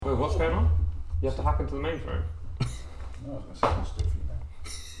Wait, what's going on? You have to hack into the mainframe. No, I was going to say do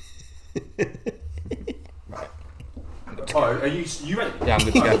it for you now. Right. Oh, are you ready? Yeah, I'm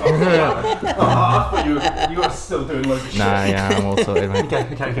good to go. I thought you were still doing loads of shit. Nah, yeah, I'm all sorted, mate.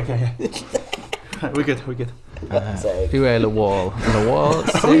 Okay. We're good. Uwe Le Wall. Le Wall.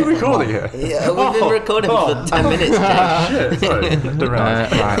 Are we recording here? Yeah, we've been recording for 10 minutes, Jack. Shit, sorry. Don't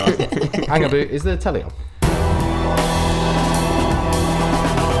realise. Right. Hang on, is the telly on?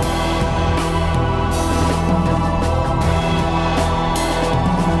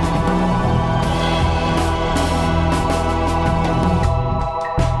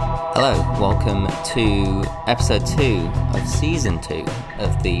 Hello, welcome to episode 2 of season 2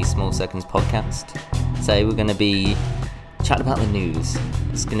 of the Small Seconds podcast. Today we're going to be chatting about the news.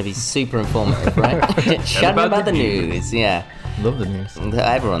 It's going to be super informative, right? Chatting about the news, yeah. Love the news.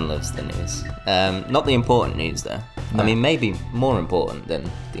 Everyone loves the news. Not the important news, though. No. I mean, maybe more important than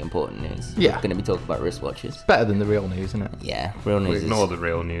the important news. Yeah. We're going to be talking about wristwatches. Better than the real news, isn't it? Yeah, real We news ignore is the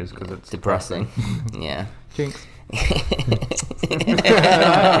real news because it's depressing. Yeah. Jinx.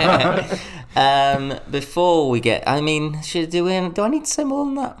 Before we get, I mean, do I need to say more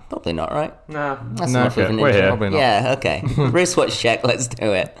than that? Probably not, right? Nah. That's No, enough of an we're intro. here. Probably not. Yeah, okay. Wristwatch check, let's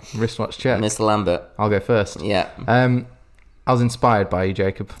do it. Wristwatch check. Mr. Lambert. I'll go first. Yeah. I was inspired by you,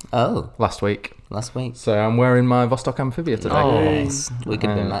 Jacob, Oh, last week. last week. So I'm wearing my Vostok Amphibia today. Oh, yes. We could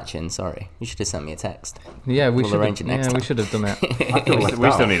have been matching, sorry. You should have sent me a text. Yeah, we We'll should arrange have. it next Yeah, we time. should have done it.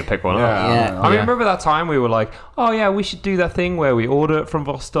 We still need to pick one up. Yeah. I mean, Yeah. remember that time we were like, oh yeah, we should do that thing where we order it from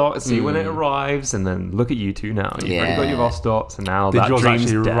Vostok and see when it arrives, and then look at you two now. You've already got your Yeah. Vostok, so now Did that yours dream's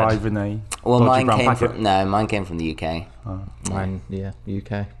actually dead. arrive in a Well, dodgy mine brown came packet? mine came from the UK. Mine, yeah,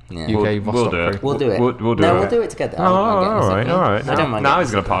 UK. Yeah. UK We'll Vostok do it. crew. We'll do it. We'll do no, it. we'll do it together. Oh, I don't mind getting all a right, second. all right. I don't mind Now getting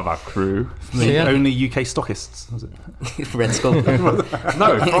he's going to part of our crew. The Yeah. only UK stockists, was it? a Red Skull. No, from them.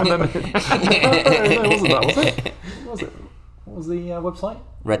 No, it wasn't that, was it? What was the website?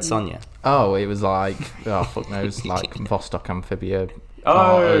 Red Sonja. Oh, it was like, oh, fuck knows, like Vostok Amphibia.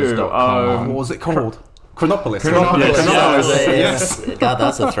 Oh, What was it called? Chronopolis. Chronopolis, Yes. God,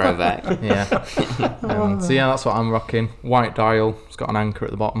 that's a throwback. Yeah. So yeah, that's what I'm rocking. White dial. It's got an anchor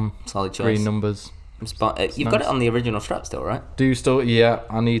at the bottom. Solid choice. Green numbers. You've got it on the original strap still, right? Do still? Yeah,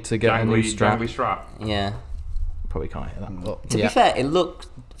 I need to get a new strap. Jangly strap. Yeah. Probably can't hear that. But To yeah. be fair, it looked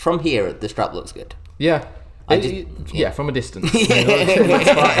from here. The strap looks good. Yeah. I Yeah, from a distance. It's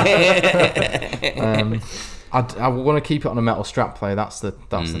fine. I want to keep it on a metal strap though. That's the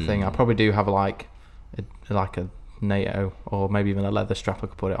thing. I probably do have like a NATO or maybe even a leather strap I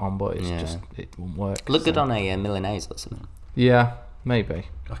could put it on, but it's just it won't work. Look good so. on a Milanese or something. Yeah, maybe.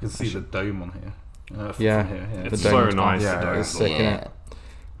 I can see the dome on here. Yeah. From here, yeah. It's The so dome's nice. Yeah, the yeah. dome. It's sick, Yeah.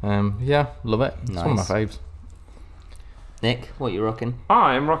 innit? Yeah, love it. It's one of my faves. Nick, what you rocking?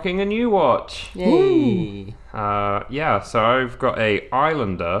 I'm rocking a new watch. Yay! Yeah, so I've got a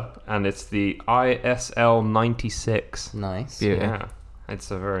Islander, and it's the ISL 96. Nice. Beauty. Yeah, it's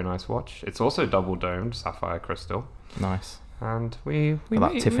a very nice watch. It's also double domed sapphire crystal, Nice. and we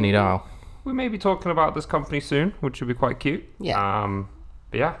Got that Tiffany dial. We may be talking about this company soon, which would be quite cute. Yeah.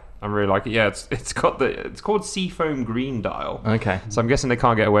 But yeah, I really like it. Yeah, it's called Seafoam Green dial. Okay. So I'm guessing they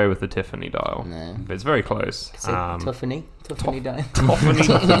can't get away with the Tiffany dial. No. But it's very close. Is it Tuffany die.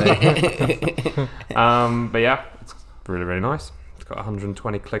 But yeah, it's really, really nice. It's got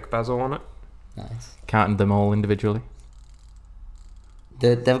 120 click bezel on it. Nice. Counting them all individually.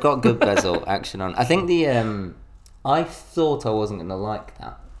 They've got good bezel action on. I think I thought I wasn't gonna like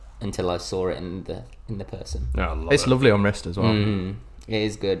that until I saw it in the person. Yeah, I love It's it. lovely on wrist as well. It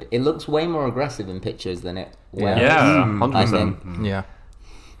is good. It looks way more aggressive in pictures than it wears. Yeah, I 100%. think. Yeah.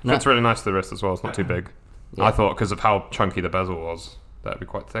 Fits really nice to the wrist as well. It's not too big. Yeah. I thought because of how chunky the bezel was, that'd be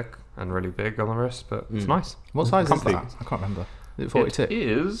quite thick and really big on the wrist, but it's nice. What size Comfy. is that? I can't remember. Is it 42? It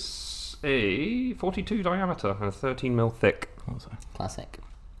is a 42 diameter and a 13mm thick. What's that? Classic.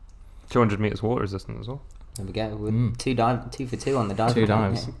 200 meters water resistant as well. There we go. With 2 for 2 on the dive. 2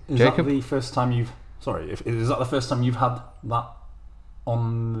 dives. Is Jacob? that the first time you've... Sorry, is that the first time you've had that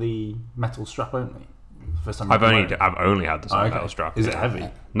on the metal strap only? First time I've you've only wearing it? had this on Okay. metal strap. Is it heavy?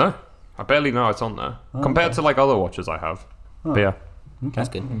 No, I barely know it's on there compared to like other watches I have. But yeah, Okay. That's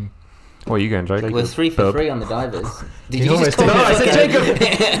good. where are you going, Jake? We're 3 for Bub. 3 on the divers. Did You you just almost call did. me No, I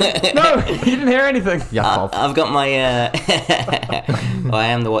said fucking- No, you didn't hear anything. Yakov. I've got my. Well, I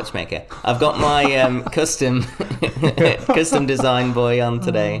am the watchmaker. I've got my custom design boy on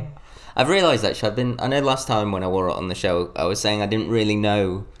today. I've realised actually. I know last time when I wore it on the show, I was saying I didn't really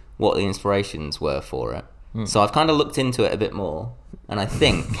know what the inspirations were for it. So I've kind of looked into it a bit more, and I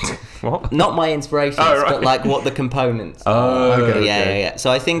think What? not my inspirations, Oh, right. but like what the components. Oh, okay. Yeah. So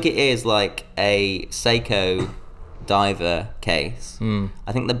I think it is like a Seiko diver case.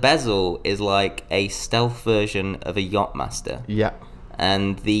 I think the bezel is like a stealth version of a Yachtmaster, Yeah.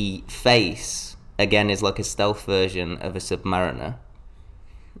 and the face again is like a stealth version of a Submariner.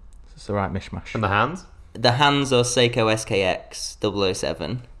 It's the right mishmash. And the hands? The hands are Seiko SKX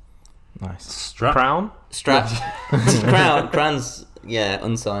 007. Nice. Strap. Crown? Strap, Crown's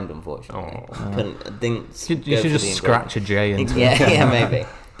unsigned, unfortunately. Oh. I didn't You go should for just the scratch a J into it. yeah, maybe.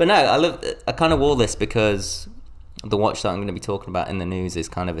 But no, I kind of wore this because the watch that I'm going to be talking about in the news is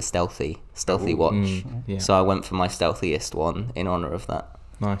kind of a stealthy watch. Yeah. So I went for my stealthiest one in honor of that.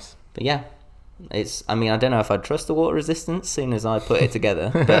 Nice. But yeah, I mean, I don't know if I'd trust the water resistance soon as I put it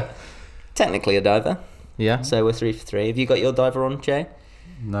together, but technically a diver. Yeah. So we're 3 for 3. Have you got your diver on, Jay?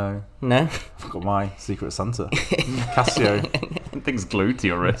 No, No? I've got my Secret Santa. Casio. That thing's glued to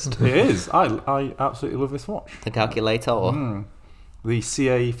your wrist. It is. I absolutely love this watch. The calculator? The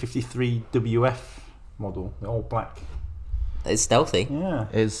CA53WF model, the all black. It's stealthy. Yeah.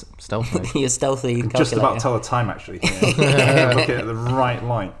 Is stealthy. Your stealthy calculator. Just about tell the time actually. Yeah. Look at the right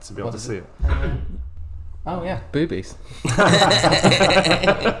light to be able to see it. Oh yeah. Boobies.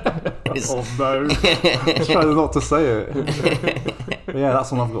 Oh no! I'm trying not to say it. But yeah,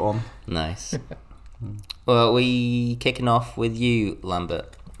 that's one I've got on. Nice. Well, we kicking off with you,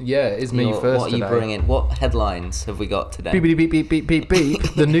 Lambert. Yeah, it is me first What are you today. bringing? What headlines have we got today? Beep, beep, beep, beep, beep, beep, beep.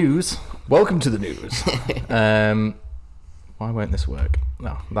 The news. Welcome to the news. Why won't this work?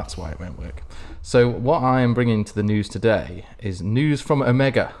 No, that's why it won't work. So what I am bringing to the news today is news from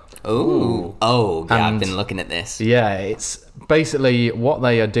Omega. Ooh. Oh, yeah, I've And- been looking at this. Yeah, it's basically what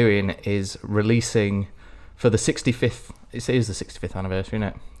they are doing is releasing for the 65th. It is the 65th anniversary, isn't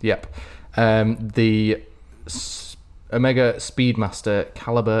it? Yep. The Omega Speedmaster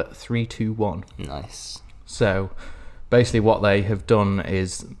Caliber 321. Nice. So basically what they have done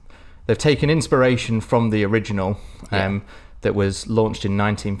is they've taken inspiration from the original that was launched in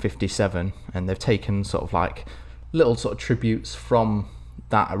 1957, and they've taken sort of like little sort of tributes from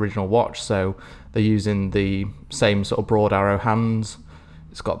that original watch. So they're using the same sort of broad arrow hands.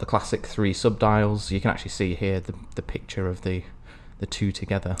 It's got the classic 3 subdials. You can actually see here the picture of the two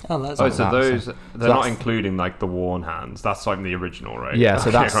together. Oh, that's Oh, all so that, those so they're not that's- including like the worn hands. That's like the original, right? Yeah, so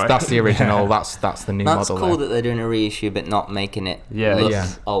Okay, that's the original. That's the new That's model. cool there. that they're doing a reissue, but not making it Yeah, look yeah.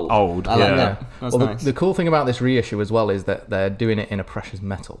 old. Old, I like yeah. that. That's Well, nice. the cool thing about this reissue as well is that they're doing it in a precious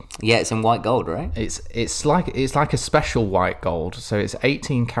metal. Yeah, it's in white gold, right? It's like a special white gold. So it's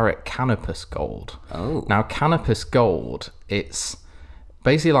 18 karat canopus gold. Oh. Now canopus gold, it's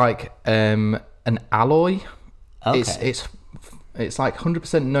basically like an alloy. Okay. It's like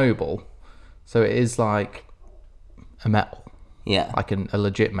 100% noble. So it is like a metal, Yeah. like a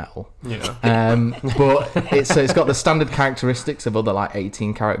legit metal. Yeah. But it's got the standard characteristics of other like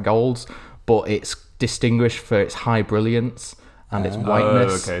 18 karat golds, but it's distinguished for its high brilliance and its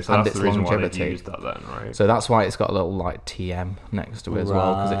whiteness okay, so and that's its the reason why they longevity. used that then, right? So that's why it's got a little like TM next to it as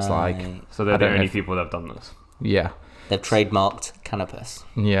well, because it's like Right. So they're I the don't know only if- people that have done this. yeah, They've trademarked Canopus.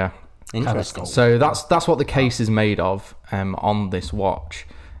 yeah. Interesting. So that's what the case is made of on this watch.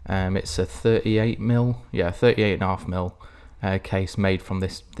 It's a 38.5 mil case made from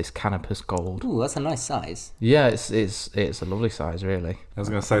this canopus gold. Ooh, that's a nice size. Yeah, it's a lovely size, really. I was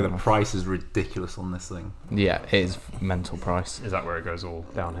going to say the price is ridiculous on this thing. Yeah, it is mental price. Is that where it goes all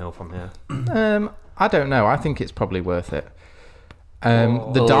downhill from here? I don't know. I think it's probably worth it.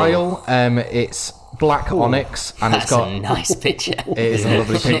 The dial, it's black onyx, and That's it's got a nice picture. it is a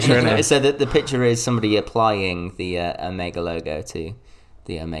lovely picture, isn't it? So the picture is somebody applying the Omega logo to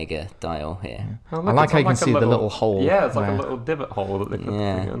the Omega dial here. Oh, I like it's how you on can see the little hole Yeah, it's like there. a little divot hole that they put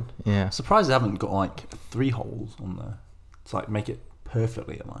Yeah. the thing in. Yeah. Surprised they haven't got like 3 holes on there to like make it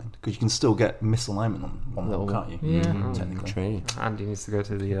perfectly aligned, because you can still get misalignment on one hole, can't you? Yeah. Technically. True. Andy needs to go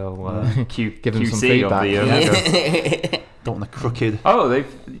to the Give him some QC of feedback. the Yeah. Omega. Don't want the crooked. Oh,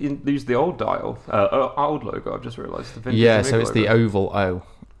 they've used the old dial, old logo. I've just realised. The vintage Yeah, so Omega it's the logo. oval O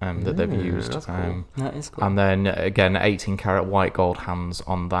that they've Yeah, used. that's cool. That is cool. And then again, 18 karat white gold hands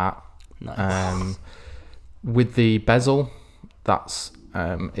on that. Nice. With the bezel, that's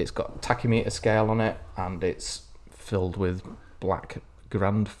it's got tachymeter scale on it, and it's filled with black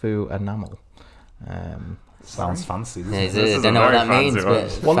Grand Fou enamel. Sounds fancy, doesn't Yeah, it? This I is don't a know what very that means,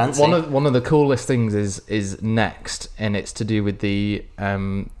 fancy but one. fancy. One of the coolest things is next, and it's to do with the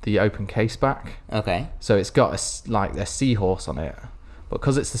open case back. Okay. So it's got like a seahorse on it, but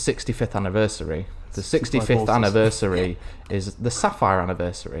because it's the 65th anniversary, the 65th horses. anniversary is the sapphire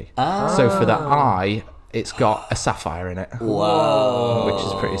anniversary. Ah. So for the eye, it's got a sapphire in it. Whoa. Which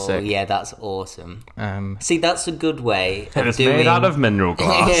is pretty sick. Yeah, that's awesome. Um, See, that's a good way of And it's doing... made out of mineral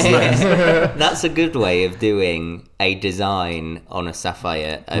glass. That's a good way of doing a design on a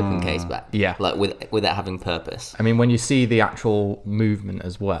sapphire open case back. Yeah. Like without having purpose. I mean, when you see the actual movement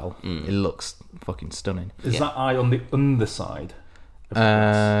as well, it looks fucking stunning. Is that eye on the underside? of the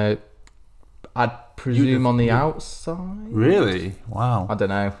glass? I'd presume on the you- outside. Really? Wow. I don't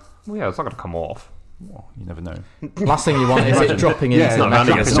know. Well, yeah, it's not going to come off. Well, you never know. Last thing you want is it dropping into Yeah, the it's not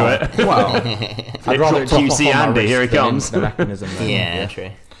landing us mechanism. to it. Well, I'd rather it drop QC off on my Andy, wrist here he than comes. into the mechanism. Then. Yeah,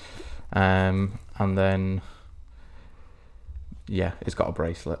 true. And then, yeah, it's got a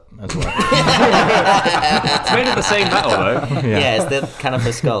bracelet as well. It's made of the same metal, though. Yeah, it's the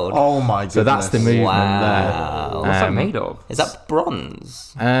Canopius gold. oh my goodness. So that's the movement Wow. What's that made of? Is that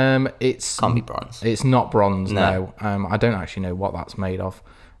bronze? there. It's Can't be bronze. It's not bronze, No. no. I don't actually know what that's made of.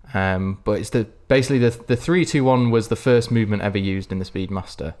 But it's basically the 3-2-1 was the first movement ever used in the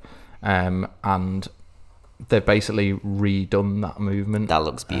Speedmaster, and they've basically redone that movement. That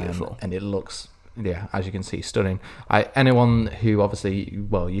looks beautiful. And it looks, yeah, as you can see, stunning. Anyone who obviously,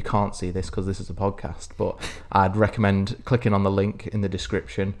 well, you can't see this because this is a podcast, but I'd recommend clicking on the link in the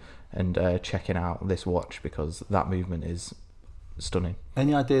description and checking out this watch because that movement is stunning.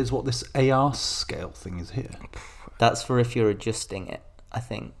 Any ideas what this AR scale thing is here? That's for if you're adjusting it, I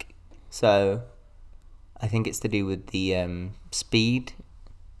think. So, I think it's to do with the speed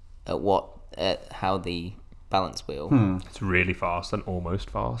at how the balance wheel. It's really fast and almost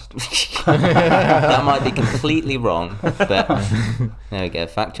fast. That might be completely wrong, but there we go.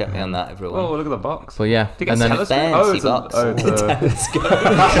 Fact check me on that, everyone. Oh, look at the box. But yeah, Did you and get then a telescope? Fancy It's a- box.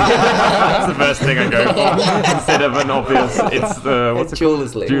 That's the first thing I go for. Instead of an obvious, it's the what's it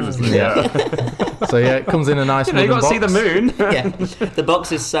Jeweler's called? loop. Jeweler's loop. Yeah. so yeah, it comes in a nice. You know, you got wooden to see the box. moon. Yeah, the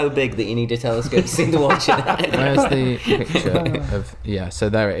box is so big that you need a telescope to see the watch in it. Where's the picture of? Yeah, so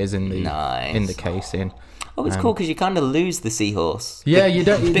there it is in the Nice. casing. Oh, it's cool because you kind of lose the seahorse. Yeah, you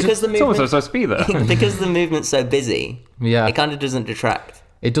don't. You Because the It's almost movement, so speed there. because the movement's so busy, yeah, it kind of doesn't detract.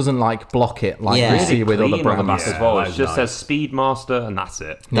 it doesn't like block it like Yeah. you see with other Clean on the brands. back as well. Yeah, It just nice. says Speedmaster and that's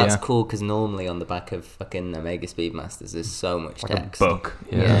it. That's Yeah. cool because normally on the back of fucking Omega Speedmasters there's so much Like a text. book.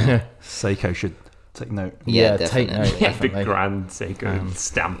 Yeah. Seiko should take note. Yeah, definitely. take note. Yeah, Definitely. big grand Seiko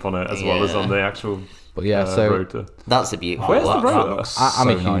stamp on it as well as yeah. on the actual But yeah, so rotor. That's a beautiful Where's the watch. rotor? I'm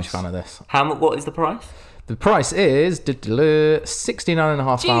a So huge nice. fan of this. What is the price? The price is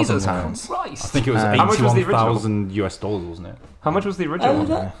 £69,500. I think it was How much was the original? $81,000 US, wasn't it? How much was the original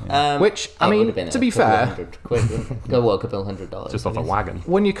one? Which, I mean, would've been to a be couple of fair, hundred quid, wouldn't it? Go what, a couple $100. Just off a wagon.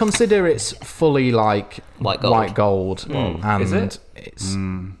 when you consider it's fully like White gold. and Is it? it's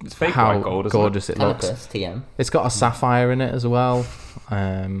It's fake how white gold, isn't gorgeous it looks. Canopus, TM. It's got a sapphire in it as well.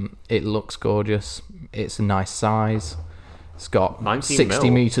 It looks gorgeous. It's a nice size. It's got 19 60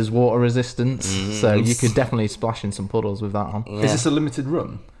 mil. meters water resistance, so you could definitely splash in some puddles with that on. Is this a limited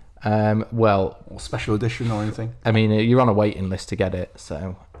run? Well, Or special edition or anything? I mean, you're on a waiting list to get it,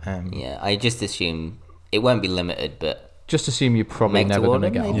 so Yeah, I just assume it won't be limited, but just assume you're probably Make to never going to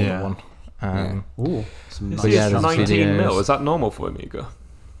order, get maybe? another one. Ooh, some It's nice yeah, just there's 19 videos. mil. Is that normal for Amiga?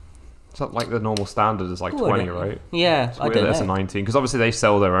 Is that like the normal standard is like Ooh, I 20, don't- right? yeah, It's I weird don't that it's a know. 19 because obviously they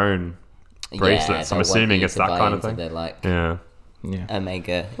sell their own bracelets. Yeah, I'm they want assuming you it's to that buy kind of into thing. the, like, Yeah. Yeah,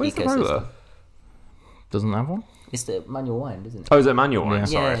 Omega Where's the ecosystem. rotor? doesn't have one. It's the manual wind, isn't it? Oh, is it manual? Yeah. Yeah.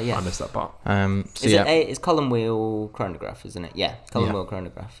 Sorry, Yeah, yeah. I missed that part. So Is yeah, it's column wheel chronograph, isn't it? Yeah, column Yeah. wheel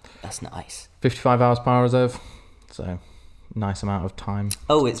chronograph. That's nice. 55 hours power reserve, so nice amount of time.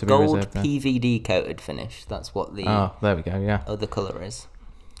 Oh, it's to be gold reserved there. PVD coated finish. That's what the Oh, there we go. Yeah, other colour is.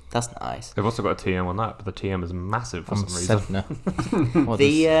 That's nice. They've also got a TM on that, but the TM is massive for on some reason. Sedna. What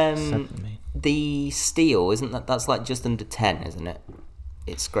The, does um, Sedna mean? The steel, isn't that? That's like just under 10, isn't it?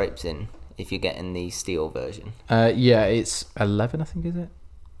 It scrapes in if you're getting the steel version. Yeah, it's 11, I think, is it?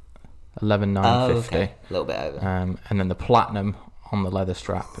 11,950. okay. A little bit over. And then the platinum on the leather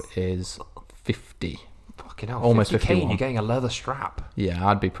strap is 50. Fucking hell, Almost 50K, 51. You're getting a leather strap. Yeah,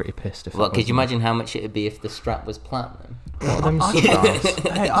 I'd be pretty pissed if. Well, it could you wasn't. imagine how much it would be if the strap was platinum? What are them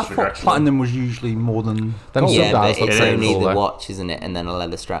subdials? Hey, I thought platinum was usually more than Them gold. Yeah, but subdials look it's pretty only cool, the though. watch, isn't it? And then a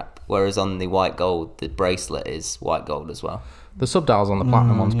leather strap. Whereas on the white gold, the bracelet is white gold as well. The subdials on the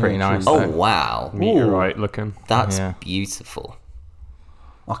platinum one's pretty yeah, nice. true. Oh, though. wow. Meteorite looking. That's Yeah. beautiful.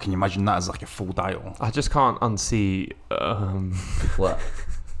 Oh, can you imagine that as like a full dial? I just can't unsee What?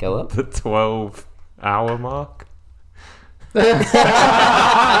 Go up? the 12-hour mark. Looks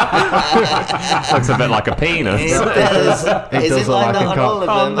a bit like a penis. It does. It Is does it look like like that a on all cock.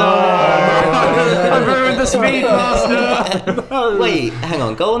 of them? I've ruined the Speedmaster. Wait, hang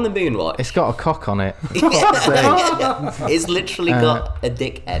on. Go on the moonwatch. It's got a cock on it. It's literally got a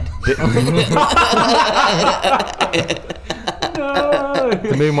dick head.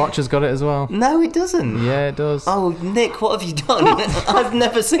 The Moonwatcher's got it as well. No, it doesn't. Yeah, it does. Oh, Nick, what have you done? I've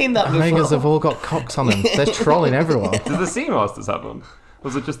never seen that before. Omegas have all got cocks on them. They're trolling everyone. Does the Seamasters have one?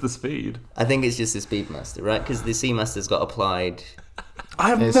 Was it just the speed? I think it's just the Speedmaster, right? Because the Seamaster's got applied. I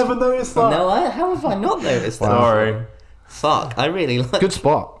have It's- never noticed that. No, how have I not noticed that? Sorry. Fuck, I really like. Good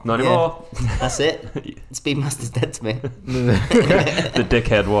spot. Not Yeah. anymore. That's it. Speedmaster's dead to me. The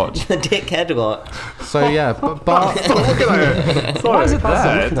dickhead watch. The dickhead what? So yeah, but Bart. Why is it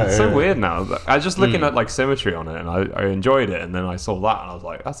there? looking at It's so it. weird now. I was just looking at like symmetry on it, and I enjoyed it, and then I saw that, and I was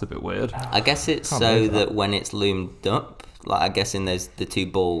like, that's a bit weird. I guess it's Can't so believe that when it's loomed up, like I'm guessing there's the two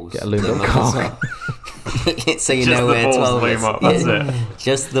balls. Get a loomed loom up as cock. well. So you Just know the where balls 12 is. loom up, that's it.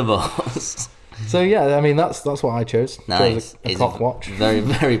 Just the balls. So yeah, I mean that's what I chose. Nice. Chose a It's cock watch. Very,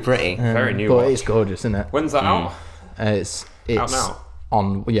 very pretty. Very new But watch. it's gorgeous, isn't it? When's that out? It's Out now.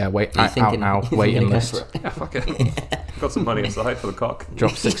 on wait Are you out thinking- now you waiting thinking list. go for it? Yeah, fuck it. Got some money aside for the cock.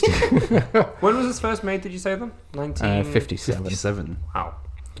 Drop 60. When was this first made, did you say them? 57. 57. Wow.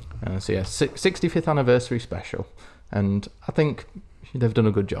 So yeah, 65th anniversary special, and I think they've done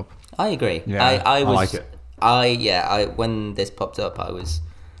a good job. I agree. Yeah, I was. like it. When this popped up, I was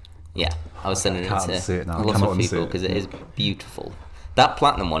sending it can't to see it now. I lots cannot of unsee people it. because it is beautiful. That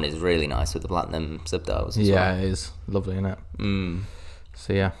platinum one is really nice with the platinum subdials. As Yeah, well. it is lovely, isn't it? Mm.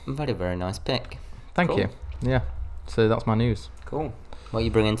 So yeah, Very, very nice pick. thank Cool. you. Yeah, so that's my news. Cool. What are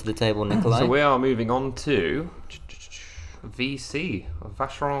you bringing to the table, Nikolai? So we are moving on to VC,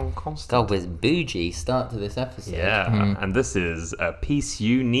 Vacheron Constant. God, with bougie start to this episode. Yeah, and this is a piece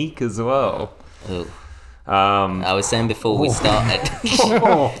unique as well. Ooh. I was saying before we started,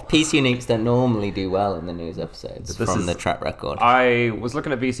 Piece Uniques don't normally do well in the news episodes This from is- the track record. I was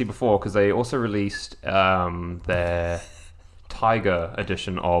looking at VC before because they also released their Tiger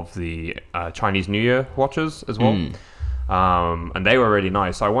edition of the Chinese New Year watches as well. And they were really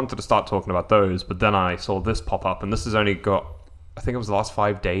nice. So I wanted to start talking about those, but then I saw this pop up, and this has only got, I think it was the last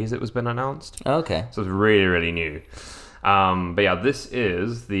 5 days it was been announced. Okay. So it's really, really new. But yeah, this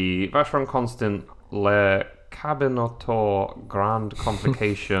is the Vacheron Constant Le Cabinotor Grand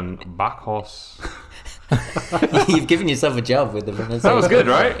Complication Bacchus. You've given yourself a job with the pronunciation. That was good,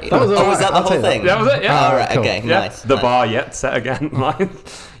 right? That was Oh, alright, was that the I'll whole take that. thing? That was it, yeah. All right, Cool. okay, Yeah, nice. the nice. bar yet set again. Line.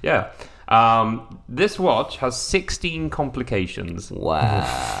 Yeah. This watch has 16 complications.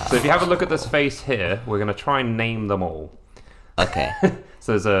 Wow. So if you have a look at this face here, we're going to try and name them all. Okay.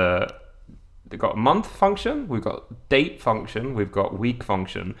 So they've got month function, we've got date function, we've got week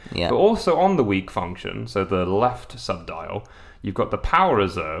function. Yeah. But also on the week function, so the left subdial, you've got the power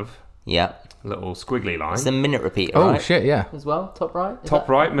reserve, Yeah. little squiggly line. It's a minute repeater, Oh right? shit, yeah. As well, top right. Is Top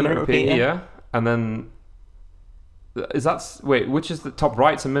that right, minute repeater, yeah. And then, which is the top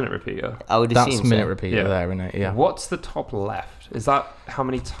right's a minute repeater? I would That's assume minute so. repeater Yeah. there, isn't it? Yeah. What's the top left? Is that how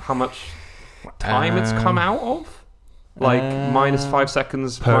much time it's come out of? Like minus 5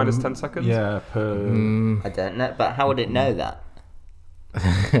 seconds, minus 10 seconds? Yeah, per. I don't know, but how would it know that?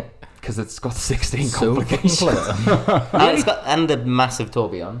 Because it's got 16 So complications. clever. It's got and the massive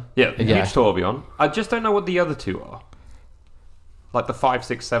tourbillon. Yeah, Yeah. huge tourbillon. I just don't know what the other two are. Like the 5,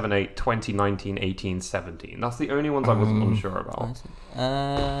 6, 7, 8, 20, 19, 18, 17. That's the only ones I wasn't unsure about.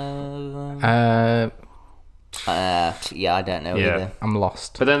 Yeah, I don't know Yeah. either. I'm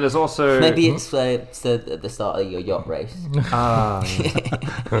lost. But then there's also... Maybe it's at the start of your yacht race. Ah,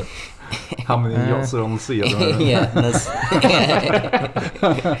 How many yachts are on the sea at the moment? Yeah, that's,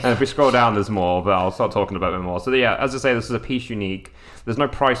 and if we scroll down, there's more, but I'll start talking about it more. So yeah, as I say, this is a piece unique. There's no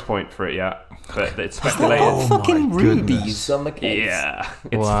price point for it yet, but it's speculated. fucking my rubies goodness. on the case. Yeah,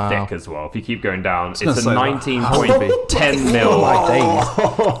 it's Wow. thick as well. If you keep going down, it's gonna a say that. 19.10 mil. My days.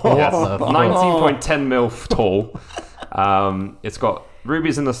 Yes, What the fuck? 19.10 mil tall. It's got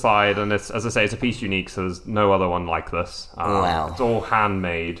rubies in the side, and it's, as I say, it's a piece unique, so there's no other one like this. Wow. It's all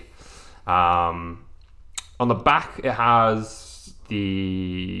handmade. On the back, it has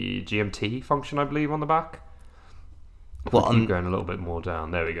the GMT function, I believe, on the back. What Keep on? going a little bit more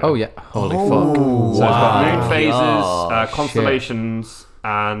down. There we go. Oh yeah. Holy fuck. So it's got moon phases, gosh. constellations,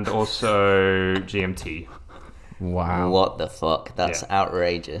 and also GMT. Wow. What the fuck? That's Yeah.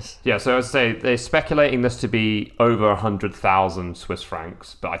 outrageous. Yeah, so I'd say they're speculating this to be over 100,000 Swiss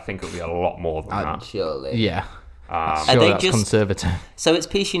francs, but I think it'll be a lot more than that. Surely. Yeah. Sure, they that's just- conservative. So it's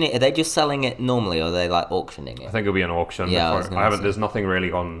Peace Unit. Are they just selling it normally, or are they like auctioning it? I think it'll be an auction. Yeah, I was before- gonna haven't. say. There's nothing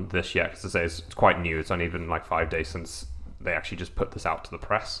really on this yet. Because it's quite new. It's only been like 5 days since they actually just put this out to the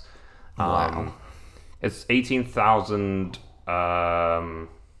press. Wow. It's 18,000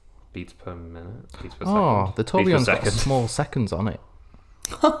 beats per minute. Beats per Oh, second. the Beats per Tourbillon's got second. small seconds on it.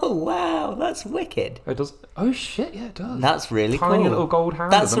 Oh wow, that's wicked. It does. Oh shit! Yeah, it does. That's really Tiny cool. little gold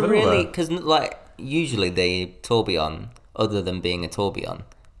hand. That's in a the middle really there. because like usually the tourbillon, other than being a tourbillon,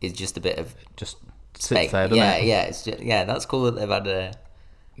 is just a bit of Just sits fake. there, doesn't Yeah, it? yeah, it's just, yeah. That's cool that they've had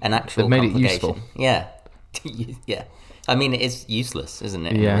an actual. They've made it complication. useful. Yeah, yeah. I mean, it is useless, isn't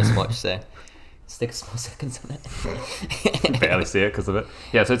it? Yeah. In a wristwatch, so stick a small seconds on it. Barely see it because of it.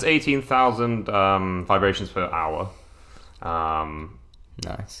 Yeah, so it's 18,000 vibrations per hour.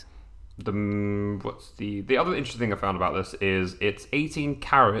 Nice. What's the other interesting thing I found about this is it's 18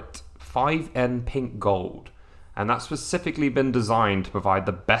 karat 5N pink gold, and that's specifically been designed to provide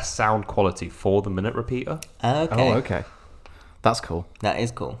the best sound quality for the minute repeater. Okay. Oh, okay. That's cool. That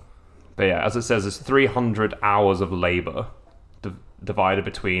is cool. But yeah, as it says, it's 300 hours of labor divided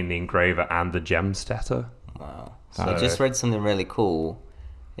between the engraver and the gem setter. Wow. So- I just read something really cool.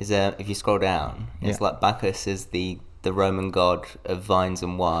 Is if you scroll down, it's Yeah. like Bacchus is the Roman god of vines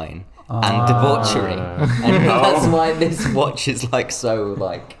and wine and debauchery, and that's why this watch is like so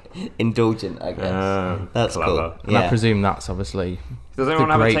like indulgent. I guess that's clever. cool. And I Yeah. presume that's obviously Does anyone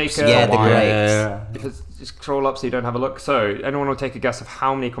have a grapes. take? Yeah, the wine. grapes. If it's just scroll up so you don't have a look. So, anyone will take a guess of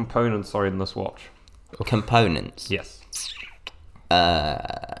how many components are in this watch? Components. Yes.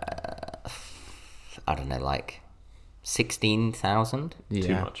 I don't know, like 16,000. yeah.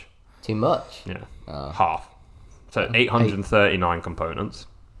 Too much. Too much. Yeah. Half. So 839 components.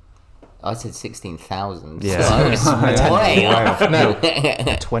 I said 16,000. Yeah. So I was way off. No,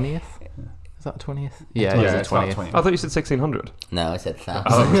 20th. Is that 20th? Yeah, Yeah, it's it's the about 20th. 20. I thought you said 1600. No, I said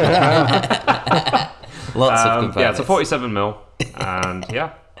 1,000. Lots of components. Yeah, it's a 47 mil. And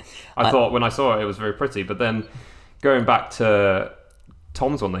yeah, I thought when I saw it, it was very pretty. But then going back to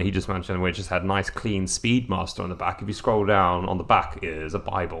Tom's one that he just mentioned, which just had nice clean Speedmaster on the back. If you scroll down on the back is a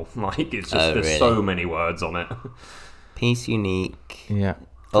Bible. Like it's just Oh, there's really? so many words on it. Piece unique. Yeah.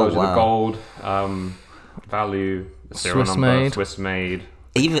 Oh, Those are the wow. gold value, the serial Swiss number, made. Swiss made.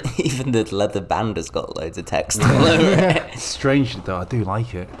 Even the leather band has got loads of text all over it. Strange though, I do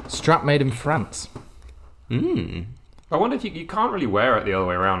like it. Strap made in France. Mm. I wonder if you can't really wear it the other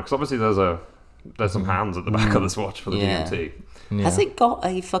way around because obviously there's some hands at the back of this watch for the Yeah. DMT. Yeah. Has it got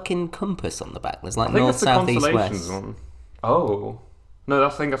a fucking compass on the back? There's like I think north, that's the south, east, Constellations west. one. Oh no, I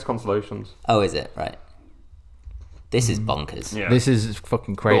think that's Constellations. Oh, is it? Right. This is bonkers. Yeah. This is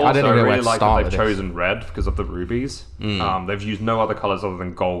fucking But crazy. I also, don't even know where really to like that start they've with this. chosen red because of the rubies. They've used no other colors other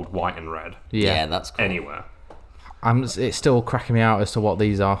than gold, white, and red Yeah, that's cool. anywhere. It's still cracking me out as to what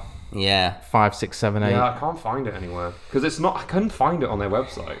these are. Yeah. 5, 6, 7, 8. Yeah, I can't find it anywhere because it's not. I couldn't find it on their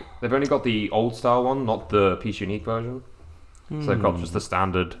website. They've only got the old style one, not the Piece Unique version. So they've got just the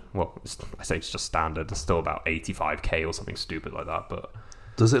standard. Well, I say it's just standard. It's still about 85k or something stupid like that. But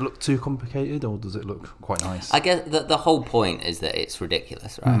Does it look too complicated or does it look quite nice? I guess the whole point is that it's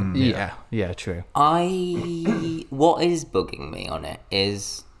ridiculous, right? Yeah, true. What is bugging me on it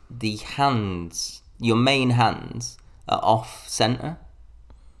is the hands, your main hands, are off center.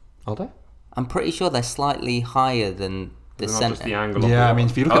 are they? I'm pretty sure they're slightly higher than the Is it not just the center. angle? Of Yeah, the I mean,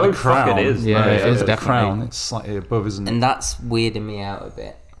 if you look at oh, the crown, fuck, it is. Yeah, No, it is the definitely. crown, it's slightly above, isn't it? And that's weirding me out a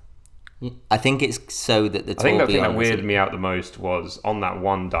bit. I think it's so that the I think the thing that tourbillon weirded me out the most was on that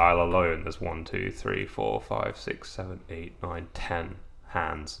one dial alone. There's 1, 2, 3, 4, 5, 6, 7, 8, 9, 10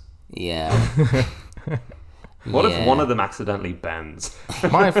 hands. Yeah. What Yeah. if one of them accidentally bends?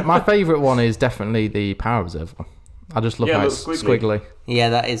 My favourite one is definitely the Power Reserve one. I just love Yeah, how it it's looks squiggly. Yeah,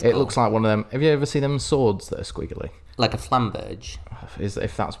 that is It cool. looks like one of them. Have you ever seen them swords that are squiggly? like a flamberge.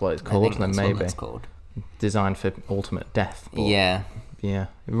 If that's what it's I called, think then that's what maybe that's called. designed for ultimate death. But Yeah. yeah,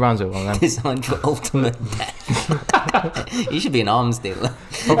 it reminds me of one of them. Designed for ultimate death. You should be an arms dealer.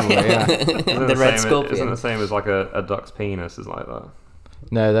 Probably, yeah. The red scorpion. Isn't it the same as like a duck's penis is like that?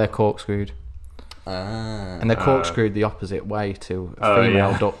 No, they're corkscrewed, Ah. and they're corkscrewed the opposite way to a Oh,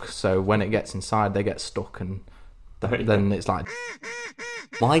 female yeah. duck. So when it gets inside, they get stuck, and then it's like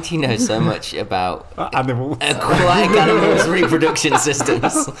Why do you know so much about Animals. aquatic animals' reproduction systems?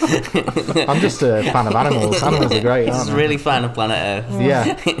 I'm just a fan of animals. Animals are great, This aren't is they? really fan of Planet Earth.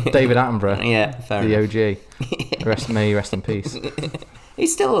 Yeah, David Attenborough, Yeah, fair the enough. OG. Rest in peace.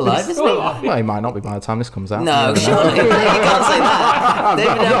 He's still alive, isn't he? Well, he might not be by the time this comes out. No, You never know. surely. You can't say that.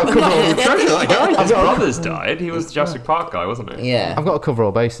 His brothers died. He was the Jurassic Park guy, wasn't he? Yeah. I've got to cover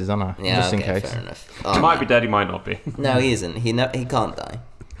all bases, haven't I? Yeah, Just in okay, case. fair enough. He Oh, might be dead, he might not be. no, he isn't. He can't die.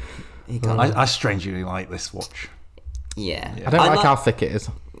 He can't. I strangely like this watch. Yeah. I don't like how thick it is.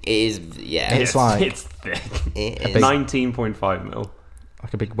 It is. Yeah. It's like It's thick. It is. 19.5 mil.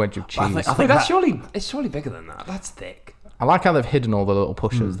 like a big wedge of cheese. I think Wait, that- it's surely bigger than that. That's thick. I like how they've hidden all the little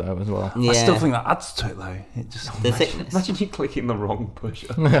pushers though as well. Yeah. I still think that adds to it though. It just the thickness. Imagine you clicking the wrong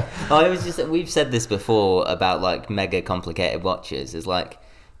pusher. Oh, it was just we've said this before about like mega complicated watches. Is like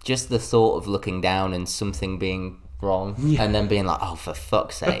just the thought of looking down and something being wrong, and then being like, "Oh, for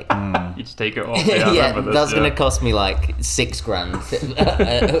fuck's sake!" You just take it off. Yeah, I remember this, that's yeah. gonna cost me like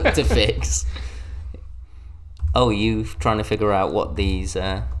 $6,000 to fix. Oh, are you trying to figure out what these?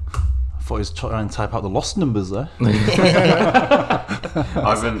 I thought he was trying to type out the lost numbers there. I've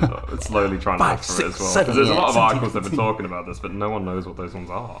been slowly trying to 5, look for it as 6, well. 7, Because there's a lot of 17, articles that have been talking about this, but no one knows what those ones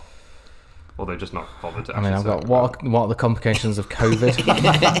are. Or they've just not bothered to I mean, actually I've say got what are the complications of COVID?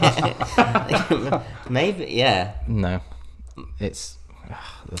 Maybe, yeah. No, it's.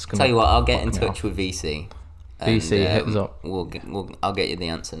 That's gonna Tell you what, I'll get in fuck me touch off. with VC. VC, hit us up. I'll get you the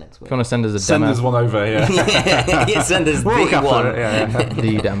answer next week. If you want to send us a Send demo, us one over, yeah. Yeah, send us We'll look the after one. it, yeah.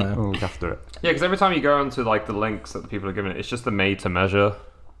 the demo. We'll look after it. Yeah, because every time you go onto like the links that the people are giving it, it's just the made to measure.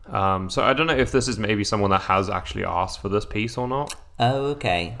 So I don't know if this is maybe someone that has actually asked for this piece or not. Oh,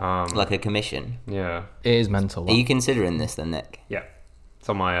 okay. Like a commission. Yeah, It is mental. Are you considering this then, Nick? yeah. It's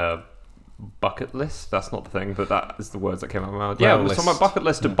on my bucket list. That's not the thing, but that is the words that came out of my mouth. Yeah, it's on my list. bucket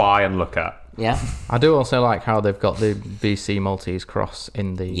list to buy and look at. Yeah. I do also like how they've got the VC Maltese cross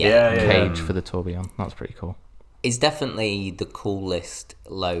in the Yeah, cage for the tourbillon. That's pretty cool. It's definitely the coolest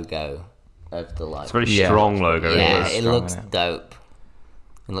logo of the life. It's a very Yeah. strong logo. Yeah, Isn't it? it strong, looks innit? dope.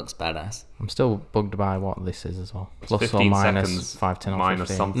 It looks badass. I'm still bugged by what this is as well. Plus or 15 minus seconds 5, 10 or minus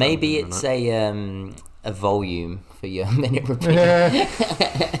 15. something. Maybe isn't it's it? a volume for your minute repeat. Yeah.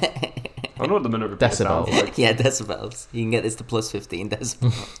 I know what the minute repeat sounds Decibels. like. Yeah, decibels. You can get this to plus 15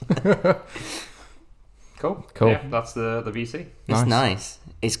 decibels. Cool. Cool. Yeah, that's the VC. It's nice.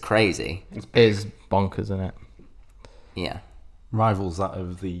 It's crazy. It is bonkers, isn't it? Yeah. Rivals that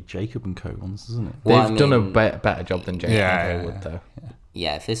of the Jacob and Co ones, isn't it? They've Well, I done a mean- better job than Jacob Yeah, and yeah, Co would, yeah. though.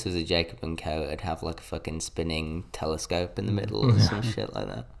 Yeah, if this was a Jacob and Co, it'd have like a fucking spinning telescope in the middle or some shit like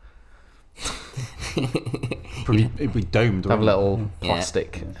that. It'd be domed. Have a wouldn't it? little Yeah.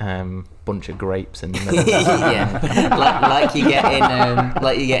 plastic bunch of grapes in the middle. Yeah, like you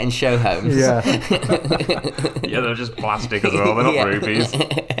get in show homes. Yeah. Yeah, they're just plastic as well. They're not Yeah. rupees.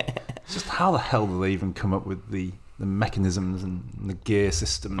 It's just how the hell do they even come up with the mechanisms and the gear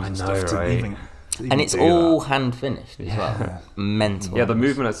systems and know, stuff to right? even And it's do all that? hand finished as well. Mental. Yeah, the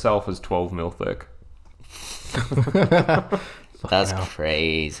movement itself is 12 mil thick. That's hell.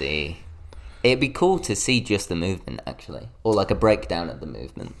 crazy. It'd be cool to see just the movement, actually, or like a breakdown of the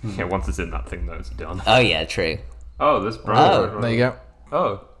movement. Yeah, once it's in that thing, though, it's done. Oh yeah, true. Oh, this brown. Oh. There you go.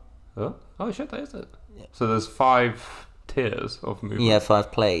 Oh shit, that is it. So there's 5 tiers of movement. Yeah,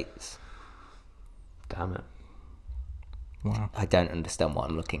 5 plates. Damn it. Wow. I don't understand what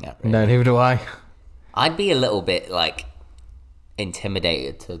I'm looking at. Really. No, neither do I. I'd be a little bit like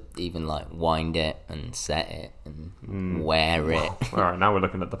intimidated to even like wind it and set it and wear it. All right, now we're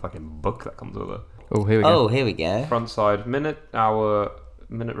looking at the fucking book that comes with it. Oh, here we go. Oh, here we go. Front side, minute, hour,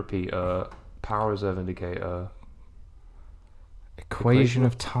 minute repeater, power reserve indicator, Equation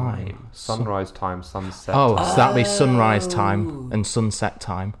of time. sunrise time, sunset. Oh, so that'd be sunrise time and sunset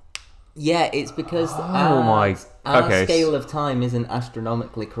time. Yeah, it's because my- our okay. scale of time isn't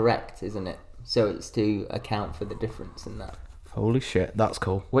astronomically correct, isn't it? So it's to account for the difference in that. Holy shit, that's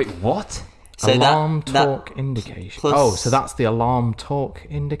cool. Wait, what? So alarm that torque indication. plus- Oh, so that's the alarm torque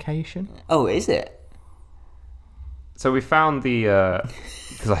indication? Oh, is it? So we found the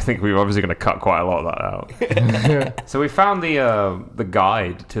because I think we're obviously going to cut quite a lot of that out. So we found the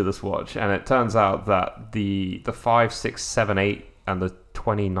guide to this watch, and it turns out that the 5, 6, 7, 8 and the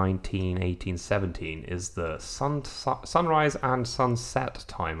 2019, 18, 17 is the sunrise and sunset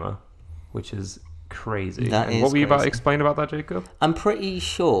timer, which is crazy. That And is what were you about to crazy. explain about that, Jacob? I'm pretty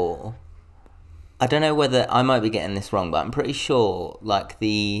sure. I don't know whether I might be getting this wrong, but I'm pretty sure like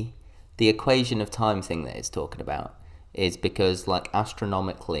the equation of time thing that it's talking about is because like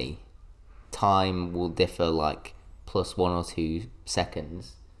astronomically time will differ like plus 1 or 2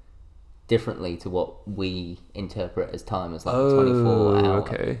 seconds differently to what we interpret as time as like 24 hours.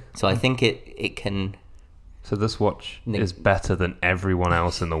 okay. So I think it can So this watch Nick- is better than everyone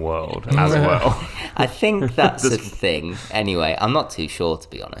else in the world as well. I think that's a thing. Anyway, I'm not too sure, to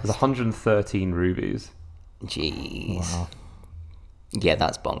be honest. There's 113 rubies. Jeez. Wow. Yeah,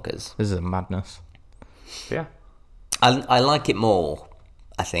 that's bonkers. This is a madness. Yeah. I like it more,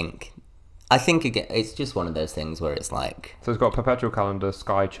 I think. I think, again, it's just one of those things where it's like... So it's got perpetual calendar,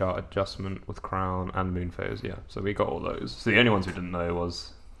 sky chart adjustment with crown and moon phase. Yeah. So we got all those. So the only ones we didn't know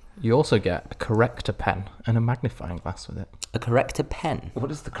was... You also get a corrector pen and a magnifying glass with it. A corrector pen. What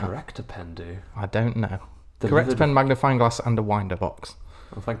does the corrector pen do? I don't know. Delivered- Corrector pen, magnifying glass, and a winder box.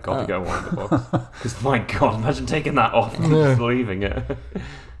 Oh, thank God you got a winder box. Because my God, imagine taking that off and just leaving it.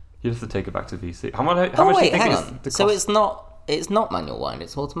 You have to take it back to VC. How much do you Wait, think hang it's on. the So cost? it's not manual wind,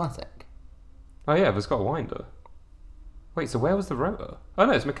 it's automatic. Oh yeah, but it's got a winder. Wait, so where was the rotor? Oh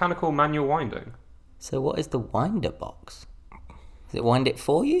no, it's mechanical manual winding. So what is the winder box? Does it wind it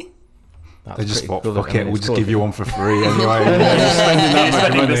for you? That's They just pretty thought, cool. fuck I mean, it, we'll it's just give cool. you one for free anyway. You're spending that much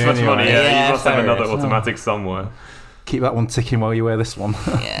Spending this much anyway. money, yeah, Yeah, you must have fair another enough. automatic somewhere. Keep that one ticking while you wear this one.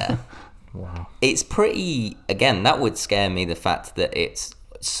 Yeah. Wow. It's pretty... Again, that would scare me, the fact that it's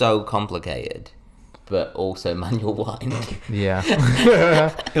so complicated, but also manual wind. Yeah.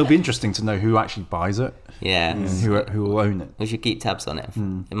 It'll be interesting to know who actually buys it Yeah. and who will own it. We should keep tabs on it.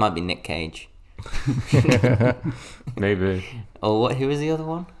 It might be Nick Cage. Maybe. Or what? Who was the other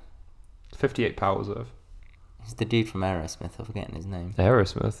one? 58 powers of. He's the dude from Aerosmith. I'm forgetting his name.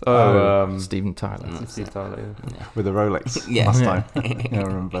 Aerosmith. Steven Tyler. Steve Tyler, yeah. With a Rolex Yeah. last Yeah. time. Yeah, I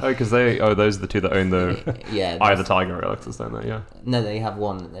remember. Oh, because those are the two that own the Yeah. Eye of the Tiger Rolex, don't they? Yeah. No, they have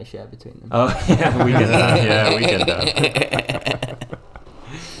one that they share between them. Oh, yeah, we get that. Yeah, we get that.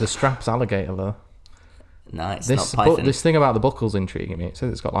 The Straps alligator, though. Nice. This not Python. this thing about the buckle's intriguing me. It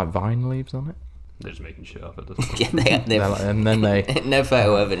says it's got like vine leaves on it. They're just making shit up at this point. Yeah, They're like- and then they... no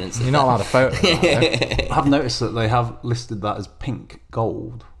photo evidence. of You're not that. allowed a photo. Right? I have noticed that they have listed that as pink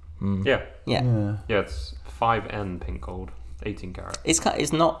gold. Yeah. Yeah. Yeah. Yeah, it's 5N pink gold, 18 carat.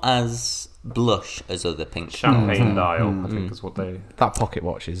 It's not as blush as other pink. Champagne dial, I think is what they... That pocket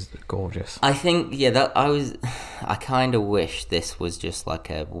watch is gorgeous. I think I kind of wish this was just like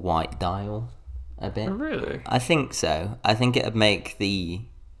a white dial a bit. Oh, really? I think so. I think it'd make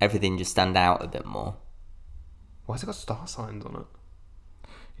everything just stand out a bit more Why has it got star signs on it?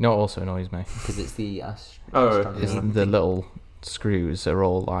 You know what also annoys me? because it's the Oh, Is yeah. the little screws are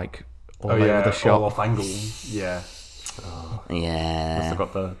all like all Oh, over yeah, the shop. all off angle. Yeah. yeah. I've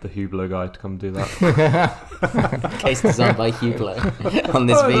got the Hublot guy to come do that. Case designed by Hublot on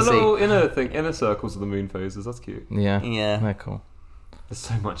this Oh, the VC. little inner circles of the moon phases, that's cute. Yeah. Yeah. They're cool. There's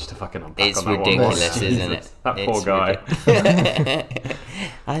so much to fucking unpack It's on that ridiculous, one. isn't it? That It's poor guy. ridiculous.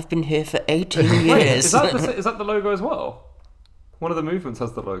 I've been here for 18 years. Wait, is that the logo as well? One of the movements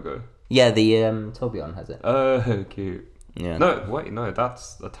has the logo. Yeah, the Tourbillon has it. Oh, cute. Yeah. No, wait, no,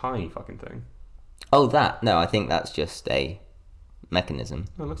 that's a tiny fucking thing. Oh, that? No, I think that's just a mechanism.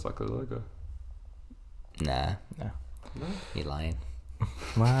 Oh, it looks like a logo. Nah. No. You're lying.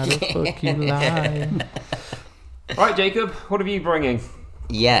 Why the fuck you lying? All right, Jacob, what are you bringing?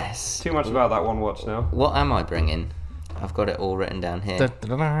 Yes. Too much about that one watch now. What am I bringing? I've got it all written down here.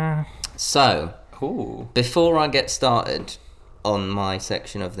 Da-da-da. So, Cool. before I get started on my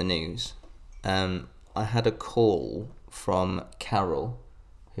section of the news, I had a call from Carol,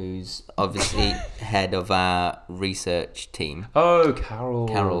 who's obviously head of our research team. Oh, Carol.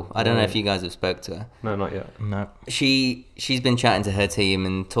 Carol, I don't know if you guys have spoke to her. No, not yet. No. She's been chatting to her team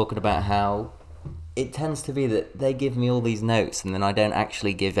and talking about how it tends to be that they give me all these notes and then I don't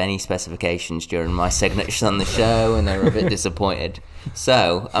actually give any specifications during my segments on the show, and they're a bit disappointed.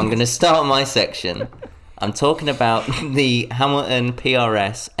 So I'm going to start my section. I'm talking about the Hamilton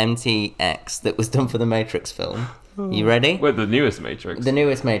PRS MTX that was done for the Matrix film. You ready? Wait, the newest Matrix. The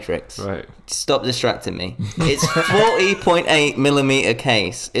newest Matrix. Right. Stop distracting me. It's 40.8mm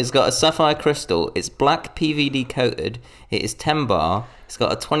case. It's got a sapphire crystal. It's black PVD coated. It is 10 bar. It's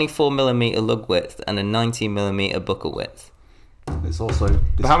got a 24mm lug width and a 19mm buckle width. It's also.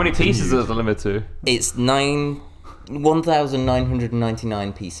 But how many pieces is the limit to? It's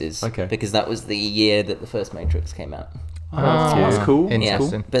 1,999 pieces. Okay. Because that was the year that the first Matrix came out. That's cool.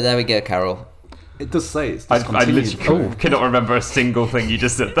 Interesting. But there we go, Carol. It does say it's I discontinued. literally cannot remember a single thing you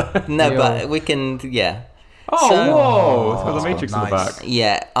just said there. No, Yeah. but we can, yeah. Oh, So- whoa! It's got the Matrix in nice. the back.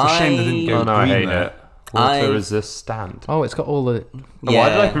 Yeah, It's a shame they didn't go Oh no, I green hate there. it. Water I- resistant. Oh, it's got all the Why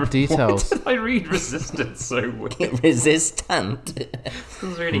Yeah. did I Details. Why did I read resistant so weird? Resistant. This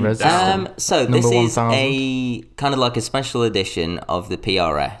is really Resistant. dumb. So Number this is 1000. a kind of like a special edition of the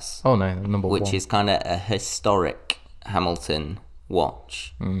PRS, Oh no, number which one. is kind of a historic Hamilton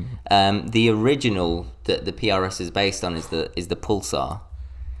watch. The original that the PRS is based on is the Pulsar.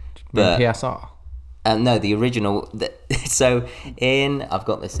 But PSR. no, the original. So I've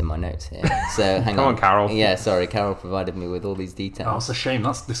got this in my notes here. So hang Come on, Carol. Yeah, sorry, Carol provided me with all these Oh, details. it's a shame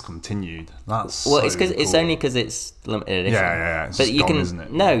that's discontinued. That's Well, so it's because it's cool. only because it's limited edition. Yeah. It's But just you gone, can isn't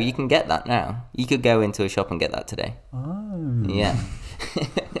it? no, you can get that now. You could go into a shop and get that today. Oh. Yeah.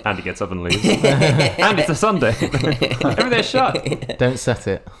 Andy gets up and leaves. And it's a Sunday. Everything's shut. Don't set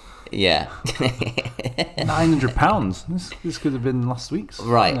it. Yeah. £900. This could have been last week's.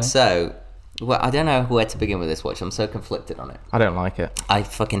 Right. So, well, I don't know where to begin with this watch. I'm so conflicted on it. I don't like it. I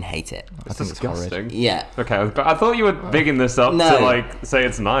fucking hate it. It's think it's horrid. disgusting. Yeah. Okay, I thought you were bigging this up No. to like say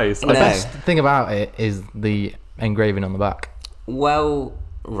it's nice. The No. best thing about it is the engraving on the back. Well,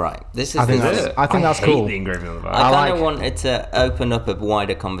 right. This is. I think the- that's- I think that's hate cool. the engraving on the back. I kind of like- wanted to open up a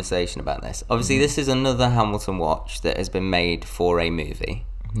wider conversation about this. Obviously, this is another Hamilton watch that has been made for a movie.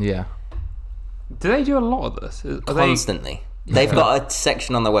 Yeah. Do they do a lot of this? Are they Constantly. They've got a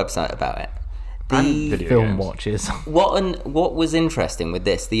section on their website about it. and video Film games? watches. What was interesting with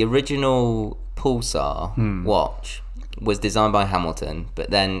this, the original Pulsar watch was designed by Hamilton, but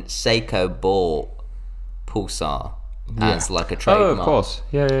then Seiko bought Pulsar as like a Oh, trademark. of course.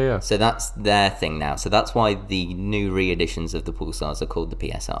 Yeah. So that's their thing now. So that's why the new re-editions of the Pulsars are called the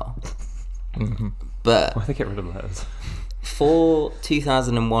PSR. But I think get rid of those. for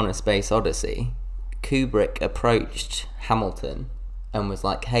 2001 A Space Odyssey, Kubrick approached Hamilton and was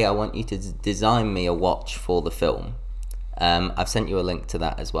like, hey, I want you to design me a watch for the film. I've sent you a link to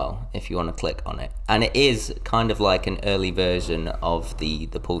that as well if you want to click on it. And it is kind of like an early version of the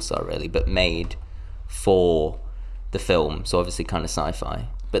Pulsar, really, but made for the film. So obviously kind of sci-fi.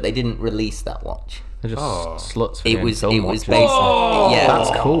 But they didn't release that watch. They're just Oh. sluts for It doing was film it was watches. based yeah.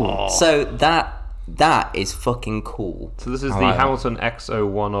 That's cool. So that is fucking cool. So this is I the like that. Hamilton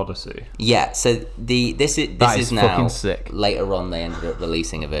X01 Odyssey. Yeah, so this That is is now fucking sick. later on they ended up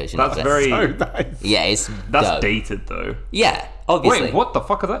releasing a version That's of it. very. Oh, nice. Yeah, it's That's dope. dated though. Yeah, obviously. Wait, what the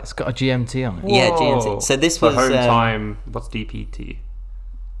fuck is that? It's got a GMT on it. Yeah, Whoa. GMT. So this For was home time. What's DPT?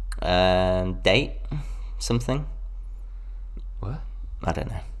 date something. What? I don't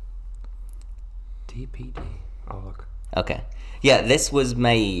know. DPD. Oh look. Okay. Yeah, this was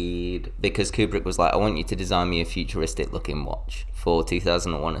made because Kubrick was like, I want you to design me a futuristic looking watch for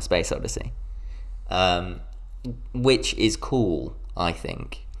 2001 A Space Odyssey. Which is cool, I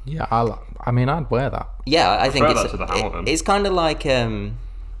think. Yeah, I mean, I'd wear that. Yeah, I think Prefer it's that to the Hamilton. it's kind of like the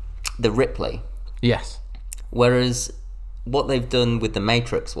Ripley. Yes. Whereas what they've done with the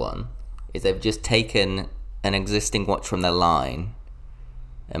Matrix one is they've just taken an existing watch from their line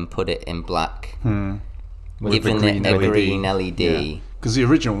and put it in black, With given the it green a LED. green LED. Because the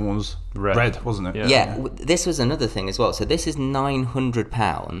original one was Red. red, wasn't it? Yeah. Yeah, this was another thing as well. So this is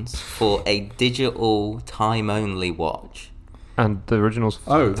 £900 for a digital time-only watch. And the original's.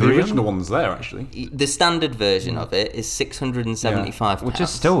 Oh, the 300? original one's there, actually. The standard version of it is £675. Which is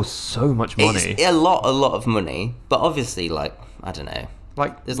still so much money. It's a lot of money. But obviously, like, I don't know.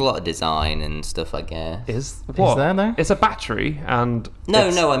 Like, There's a lot of design and stuff, I guess. is what? there, though? It's a battery, and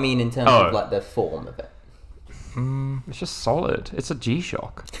No, I mean in terms Oh. of like the form of it. it's just solid. It's a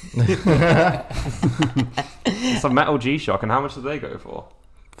G-Shock. It's a metal G-Shock, and how much do they go for?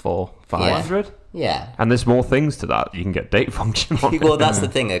 4, 5. Yeah. 100? Yeah. And there's more things to that. You can get date function on it. Well, that's the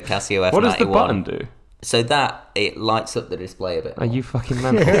thing, a Casio F91. What does the button do? So that, it lights up the display a bit Are more. you fucking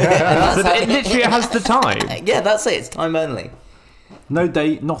mental? So it literally has the time. Yeah, that's it. It's time only. No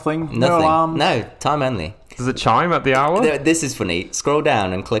date, nothing, no Nothing. alarm. No, time only. Does it chime at the hour? This is funny. Scroll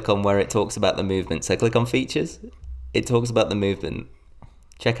down and click on where it talks about the movement. So click on features. It talks about the movement.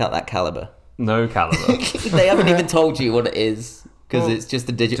 Check out that caliber. No caliber. They haven't even told you what it is because it's just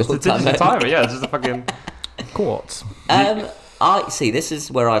a digital Just a digital timer. timer, yeah. It's just a fucking. Quartz. I see. This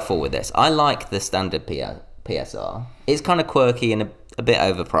is where I fall with this. I like the standard PSR. It's kind of quirky and a bit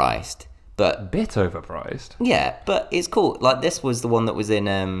overpriced, but Bit overpriced. yeah, but it's cool. Like this was the one that was in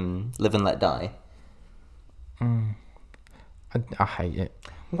Live and Let Die. I hate it.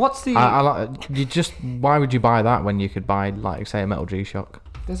 What's the? I like. You just. Why would you buy that when you could buy, like, say, a metal G-Shock?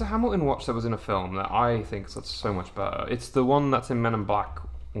 There's a Hamilton watch that was in a film that I think is so much better. It's the one that's in Men in Black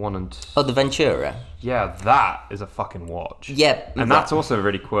 1 and 2. Oh, the Ventura. Yeah, that is a fucking watch. Yeah, And that's also a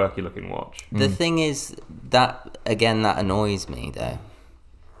really quirky looking watch. The thing is that again that annoys me though,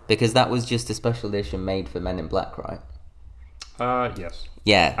 because that was just a special edition made for Men in Black, right? Yes.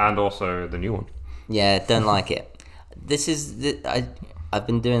 Yeah, And also the new one. yeah, don't like it. This is I've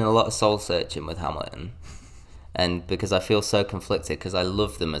been doing a lot of soul searching with Hamilton, and because I feel so conflicted because I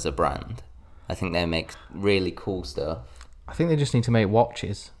love them as a brand. I think they make really cool stuff. I think they just need to make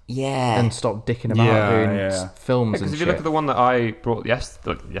watches Yeah. and stop dicking about doing films Because and if shit. you look at the one that I brought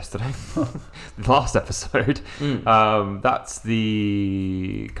yesterday, the last episode, that's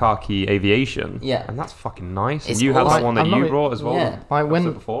the Khaki Aviation. Yeah. And that's fucking nice. It's And you have that awesome. one that I'm you not- brought as well. Yeah. Like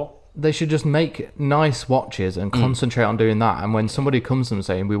when- before. They should just make nice watches and concentrate on doing that. And when somebody comes to them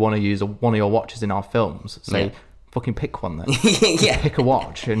saying, we want to use one of your watches in our films, say, Yeah. fucking pick one then. Yeah. Pick a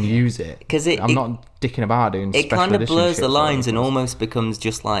watch and use it. 'Cause I'm not dicking about doing It special kind of edition blurs the shit, lines so and almost becomes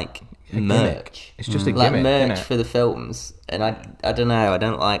just like gimmick. merch. It's just a Like gimmick, merch innit? for the films. And I don't know, I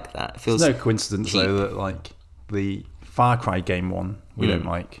don't like that. It feels It's no coincidence cheap. though that like the Far Cry game one we don't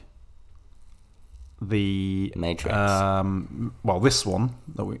like. The Matrix. Well, this one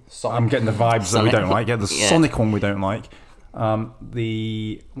that Sonic. I'm getting the vibes that we Sonic. don't like. Yeah, the Yeah. Sonic one we don't like.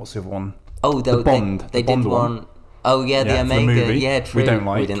 The what's the other one? Oh, the Bond. They the Bond did one. Oh yeah, the Yeah, for the Omega. movie. Yeah, We true. don't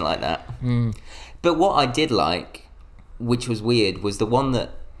like. We didn't like that. But what I did like, which was weird, was the one that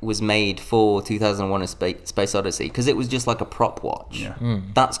was made for 2001: A Space Odyssey, because it was just like a prop watch. Yeah.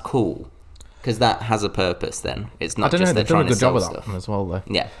 That's cool, because that has a purpose. Then it's I not don't know, just they're they've done trying a to good job sell with that stuff. one as well, though.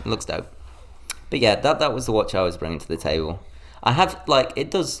 Yeah, it looks dope. But yeah, that was the watch I was bringing to the table. I have like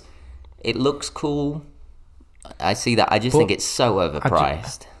it looks cool. I see that. I just But think it's so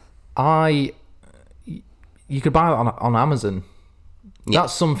overpriced. You could buy it on Amazon. Yeah.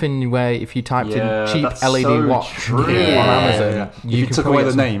 That's something where if you typed Yeah, in cheap that's LED so watch true. on Yeah. Amazon, If you could took probably away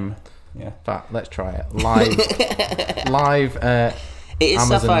get the some- name. Yeah. In fact, let's try it. Live. It is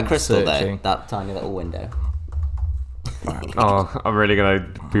Amazon sapphire crystal searching. though. That tiny little window. Oh, I'm really going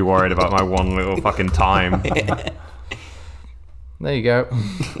to be worried about my one little fucking time. There you go.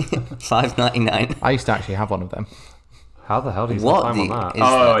 $5.99. I used to actually have one of them. How the hell do you What spend time the- on that? is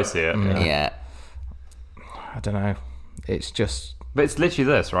Oh, that? I see it. Yeah. Yeah. I don't know. It's just But it's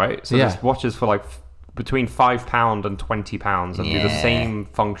literally this, right? So Yeah. there's watches for like between £5 and £20 and do the Yeah. same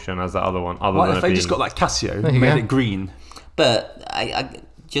function as the other one. Other What than if it they just being- got that Casio, There you made go. it green? But I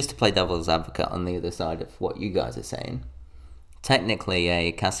just to play devil's advocate on the other side of what you guys are saying, technically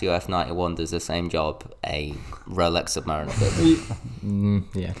a Casio F91 does the same job a Rolex Submariner does.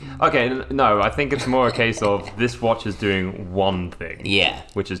 yeah. Okay, no, I think it's more a case of this watch is doing one thing. Yeah.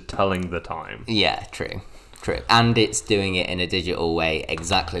 Which is telling the time. Yeah, true. And it's doing it in a digital way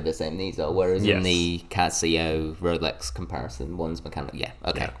exactly the same these are, whereas in Yes. the Casio Rolex comparison, one's mechanical. Yeah,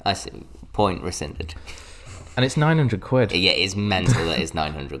 okay. Yeah. I see. Point rescinded. And it's 900 quid. Yeah, it's mental that it's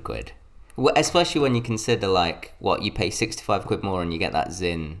 900 quid. Well, especially when you consider, like, what, you pay 65 quid more and you get that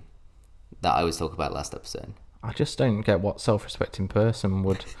Zin that I was talking about last episode. I just don't get what self-respecting person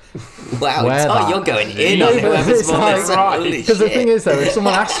would. Wow, Wear Todd, that. you're going in Yeah, on but whoever's it's bought like, this. right, Holy because the shit. thing is, though, if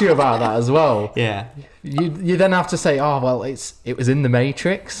someone asks you about that as well, Yeah. you then have to say, oh well, it was in the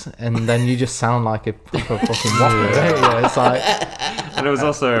Matrix, and then you just sound like a proper fucking whopper, don't you? It's like, And it was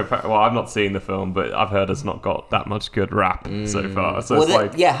also, well, I've not seen the film, but I've heard it's not got that much good rap so far. So Well, it's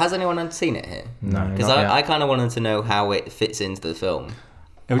like, yeah, has anyone seen it here? no, Because not yet. I kind of wanted to know how it fits into the film.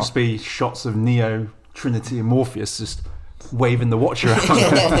 It would just be shots of Neo, Trinity, and Morpheus just waving the watch around.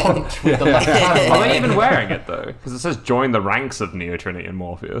 With the left hand, are like- they even wearing it though? Because it says join the ranks of Neo, Trinity, and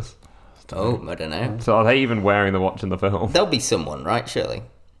Morpheus. Oh, I don't know. So are they even wearing the watch in the film? There'll be someone, right? Surely.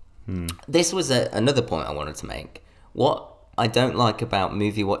 This was another point I wanted to make. What I don't like about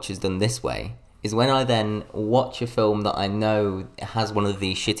movie watches done this way is when I then watch a film that I know has one of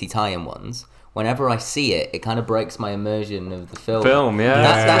these shitty tie-in ones. Whenever I see it, it kind of breaks my immersion of the film. Yeah.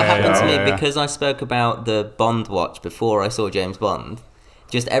 That happened to me yeah. because I spoke about the Bond watch before I saw James Bond.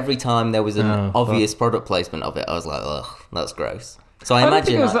 Just every time there was an Oh, obvious product placement of it, I was like, ugh, that's gross. So I I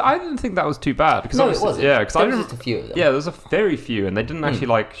imagine. didn't think that was too bad. Because No, it wasn't. Yeah, because There I was didn't. just a few of them. Yeah, there's a very few, and they didn't actually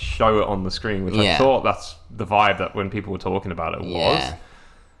like show it on the screen, which I Yeah. thought that's the vibe that when people were talking about it was. Yeah.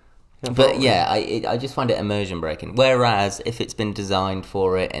 I But thought- yeah, I just find it immersion breaking. Whereas if it's been designed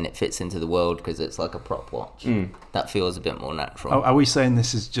for it and it fits into the world because it's like a prop watch, that feels a bit more natural. Are we saying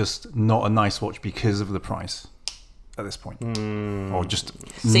this is just not a nice watch because of the price at this point? Or just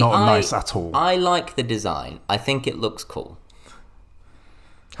See, not I- nice at all? I like the design. I think it looks cool.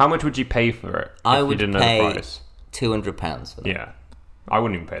 How much would you pay for it I if you would didn't know pay the price? £200 for that. Yeah. I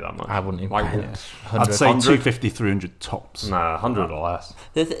wouldn't even pay that much. I wouldn't even Like, pay what? it. I'd say 100? 250, 300 tops. Nah, 100 or less.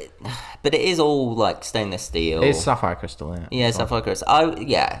 But it is all like stainless steel. It's sapphire crystal, yeah. Yeah, sapphire crystal.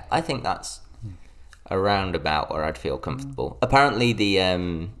 I think that's around about where I'd feel comfortable. Apparently, the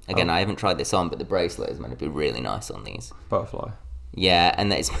again, I haven't tried this on, but the bracelet is meant to be really nice on these. Butterfly. Yeah,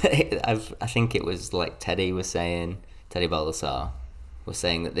 and it's I think it was like Teddy Baldassar was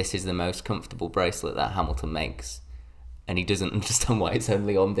saying that this is the most comfortable bracelet that Hamilton makes, and he doesn't understand why it's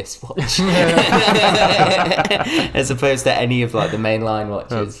only on this watch, as opposed to any of like the mainline watches.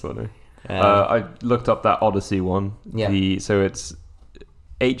 That's funny. I looked up that Odyssey one. Yeah. So it's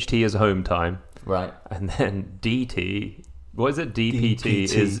HT is home time, Right. and then DT. What is it? DPT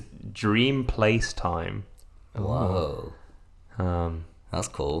DPT. is dream place time. Whoa, that's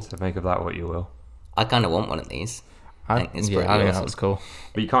cool. So make of that what you will. I kind of want one of these. I think it's pretty I think awesome. that's cool.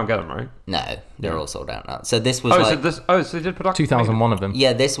 But you can't get them, right? No, they're all sold out now. So this was So they did production. 2001 of them.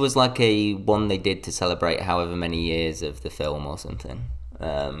 Yeah, this was like a one they did to celebrate however many years of the film or something.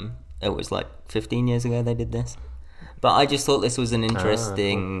 It was like 15 years ago they did this. But I just thought this was an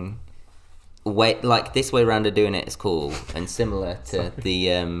interesting way, like this way around of doing it is cool and similar to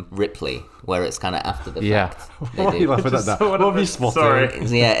the Ripley, where it's kind of after the fact. They Why are you do. laughing at that? What have you spotted? Sorry.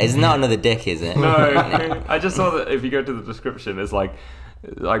 Yeah, it's not another dick, is it? No, I just saw that if you go to the description, it's like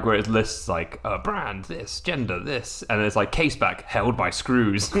where it lists like brand this, gender this, and it's like case back held by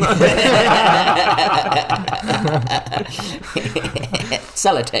screws.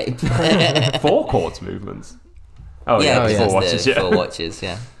 Sellotape. 4 quartz movements. Oh Yeah, yeah, because 4 that's watches. the Yeah. 4 watches,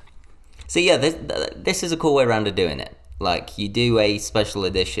 yeah. So yeah, this is a cool way around of doing it. Like, you do a special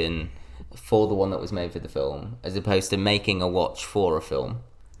edition for the one that was made for the film, as opposed to making a watch for a film.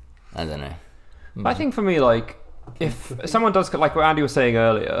 I don't know. I think for me, like, if someone does, like what Andy was saying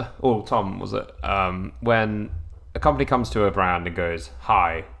earlier, or Tom was it, when a company comes to a brand and goes,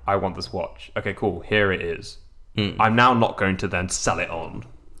 "Hi, I want this watch." Okay, cool. Here it is. I'm now not going to then sell it on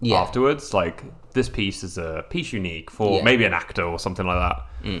afterwards. Like, this piece is a piece unique for maybe an actor or something like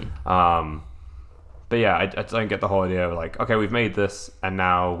that. But yeah, I don't get the whole idea of like, okay, we've made this and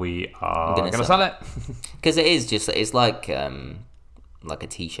now we are going to sell it. Because it is just, it's like a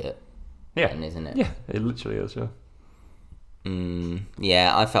t-shirt. Yeah. Isn't it? Yeah, it literally is, yeah.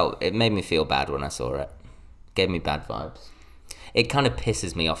 Yeah, I felt, it made me feel bad when I saw it. Gave me bad vibes. It kind of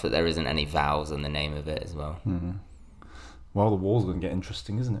pisses me off that there isn't any vowels in the name of it as well. Well, the war's going to get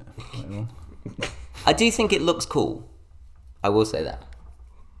interesting, isn't it? Later on. I do think it looks cool. I will say that.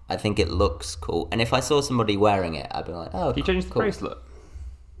 I think it looks cool. And if I saw somebody wearing it, I'd be like, oh, Can you change the cool. bracelet?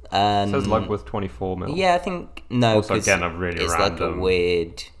 It says Lugworth 24 mil. Yeah, I think, no, Also, 'cause again, a really it's like a random-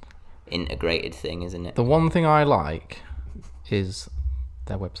 weird integrated thing, isn't it? The one thing I like is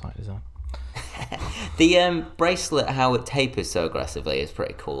their website design. The bracelet, how it tapers so aggressively, is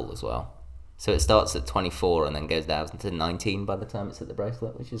pretty cool as well. So it starts at 24 and then goes down to 19 by the time it's at the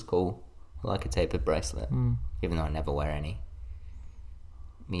bracelet, which is cool. I like a tapered bracelet, even though I never wear any.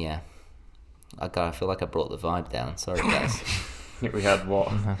 Yeah. I feel like I brought the vibe down. Sorry, guys. We had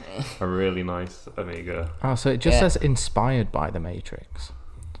what? A really nice Omega. Oh, so it just says inspired by The Matrix.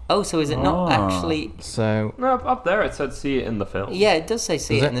 Oh, so is it not actually... So No, up there it said see it in the film. Yeah, it does say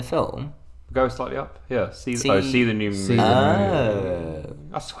see Does it it? in the film. Go slightly up. Yeah, see See- the new see movie. the- Oh.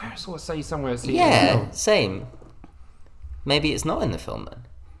 I swear I saw it say somewhere see it in the Yeah, film. same. Maybe it's not in the film then.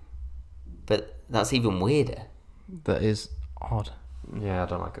 But that's even weirder. that is odd. Yeah, I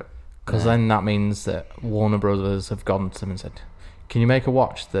don't like it. Because then that means that Warner Brothers have gone to them and said, can you make a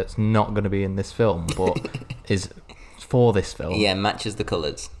watch that's not going to be in this film, but is for this film? Yeah, matches the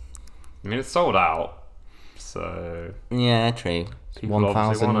colours. I mean, it's sold out, so Yeah, true. people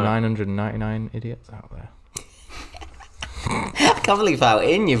obviously want it. 1,999 idiots out there. I can't believe how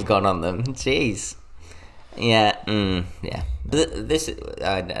in you've gone on them. Jeez. Yeah, yeah. This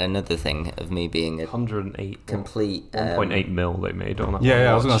another thing of me being a 108, complete 1.8 mil they made on that. Yeah, one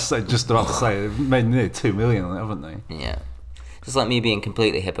I was going watch. to say, just about to say, they've made nearly 2 million on it, haven't they? Yeah. Just like me being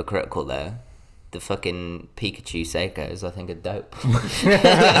completely hypocritical though. The fucking Pikachu Seikos, I think, are dope.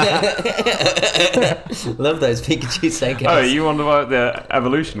 Love those Pikachu Seikos. Oh, you wonder about the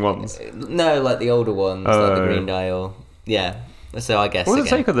evolution ones? No, like the older ones, like the Oh. Green Dial. Yeah. So I guess Was it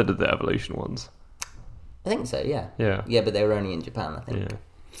again, Seiko that did the evolution ones? I think so, yeah. Yeah. Yeah, but they were only in Japan, I think. Yeah.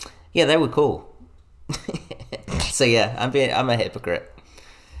 Yeah, they were cool. So yeah, I'm a hypocrite.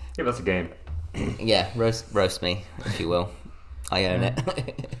 Yeah, that's a game. Yeah, roast me, if you will. I own it.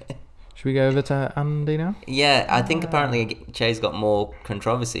 Should we go over to Andy now? Yeah, I think apparently Che's got more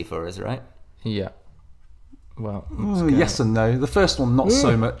controversy for us, right? Yeah. Well, Yes and no. The first one, not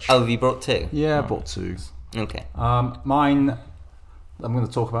so much. Oh, have you brought two? Yeah, I bought 2. Okay. Mine, that I'm going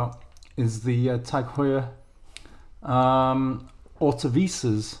to talk about, is the Tag Heuer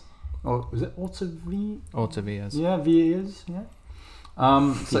Autovisas. Or is it Autovias. Yeah, Vias, yeah.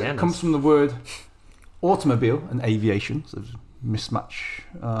 So it Viennas. comes from the word automobile and aviation, so there's a mismatch.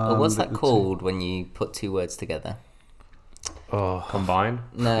 Well, what's that the two. called when you put two words together? Oh, Combine.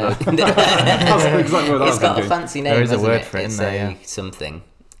 No. That's exactly what I was It's got a thinking. fancy name, There is a hasn't word it? for it in It's there, a yeah. something.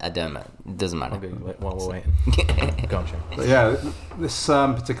 I don't know. It doesn't matter. I'll Google it while we're waiting. Go on, Shane. But yeah, this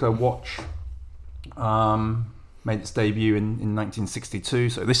particular watch made its debut in 1962.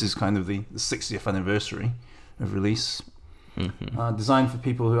 So this is kind of the 60th anniversary of release. Mm-hmm. Designed for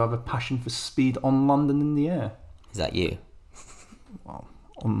people who have a passion for speed on land and in the air. Is that you? Well,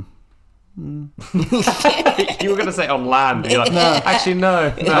 on You were going to say on land. You're like, actually,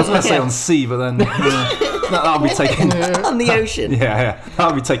 no. I was going to say on sea, but then that'll be taking. On the ocean. Yeah,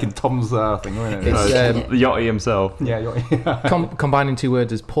 that'll be taking Tom's thing, won't it? It's, The yachty himself. Yeah. combining two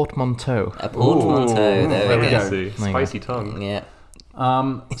words is portmanteau. A portmanteau. There we go. See, spicy tongue. Yeah.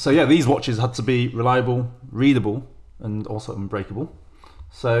 So yeah, these watches had to be reliable, readable, and also unbreakable.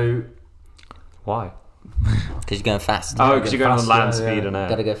 So Why? Because you're going fast. Oh, because you're going on fast, land yeah, speed yeah. and air.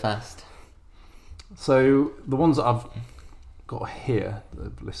 Gotta go fast. So the ones that I've got here that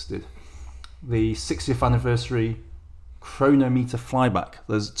I've listed, the 60th anniversary chronometer flyback.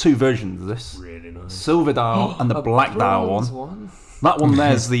 There's two versions of this. Really nice. Silver dial and the black dial one. That one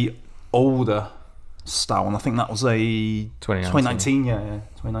there's the older style one. I think that was a 2019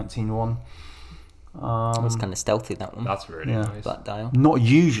 2019 one. It's kind of stealthy, that one. That's really Yeah. nice. Black dial. Not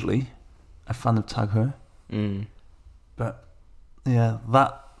usually a fan of Tag Heuer, but yeah,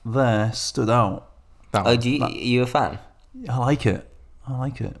 that there stood out. That Oh, one. you a fan? I like it.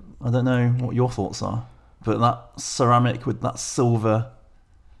 I don't know what your thoughts are, but that ceramic with that silver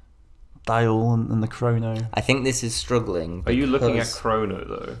dial and the chrono. I think this is struggling. Are you looking at because- Chrono,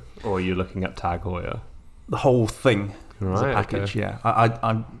 though? Or are you looking at Tag Heuer? The whole thing as a Right, package, okay. yeah.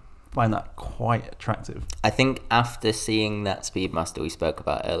 I find that quite attractive. I think after seeing that Speedmaster we spoke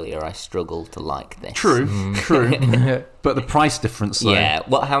about earlier, I struggle to like this. True. But the price difference, though. Yeah.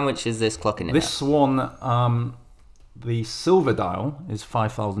 How much is this clocking in at? This one, the silver dial is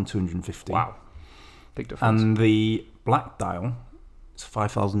 5,250. Wow. Big difference. And the black dial is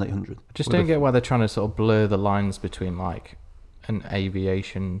 5,800. Just don't get why they're trying to sort of blur the lines between like an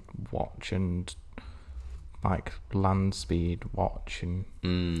aviation watch and like land speed watch, and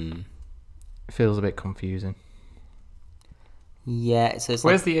it feels a bit confusing. Yeah, so it's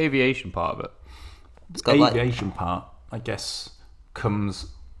Where's like, the aviation part of it? it's got like Aviation part, I guess, comes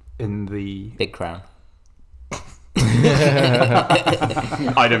in the... Big Crown.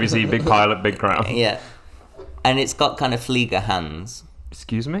 IWC, big pilot, big crown. Yeah. And it's got kind of Flieger hands.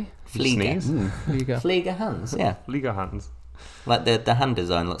 Excuse me? Flieger. Sneeze? There you go. Flieger hands, yeah. Liga hands. Like the hand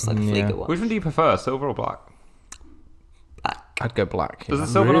design looks like a Yeah. Flieger one. Which one do you prefer, silver or black? Black. I'd go black. Does yeah.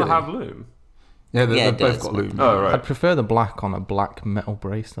 the silver Really? not have loom? Yeah, Yeah, they've it both does. got loom. Oh, right. I'd prefer the black on a black metal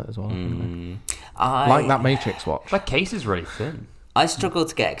bracelet as well. Like that Matrix watch. That case is really thin. I struggle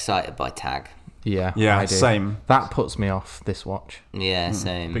to get excited by Tag. Yeah, Yeah, I do. same. That puts me off this watch. Yeah,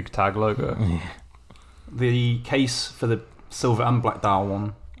 same. Big Tag logo. The case for the silver and black dial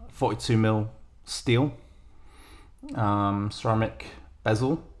one, 42mm steel, ceramic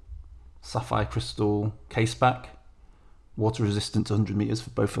bezel, sapphire crystal case back, water resistant to 100 meters for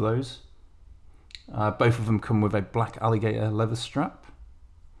both of those. Both of them come with a black alligator leather strap.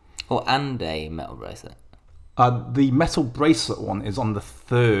 Oh, and a metal bracelet. The metal bracelet one is on the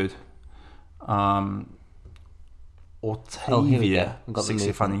third Oh, here we go. Ortavia We've got the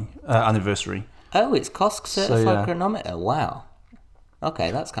 60th anniversary. Oh, it's COSC certified yeah. chronometer. Wow.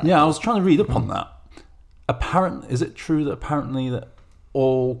 Okay, that's kind of Yeah, I was trying to read up on that. Is it true that apparently that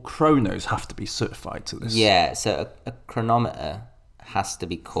all chronos have to be certified to this? Yeah, so a chronometer has to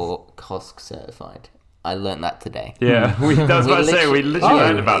be COSC certified. I learnt that today. Yeah, I was about to say, we literally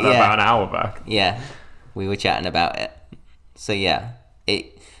learned about that yeah. about an hour back. Yeah, we were chatting about it. So yeah,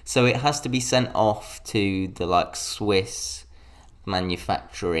 it has to be sent off to the like Swiss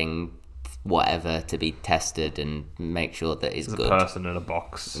manufacturing whatever to be tested and make sure that it's There's good. a person in a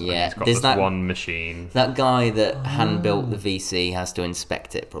box. and Yeah, he's got there's this that- one machine. That guy that hand built the VC has to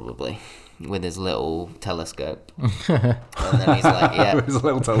inspect it probably with his little telescope, and then he's like, "Yeah, There's a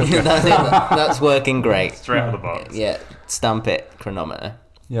little telescope. that's working great. Straight out of the box. Yeah, stamp it, chronometer."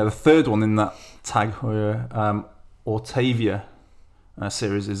 Yeah, the third one in that Tag Heuer Ortavia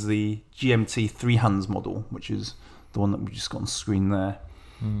series is the GMT 3 hands model, which is the one that we just got on screen there.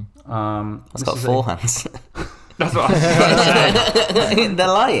 It's This got is 4 hands. That's what I was about to say. They're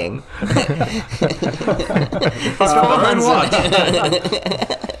lying. It's from their own watch.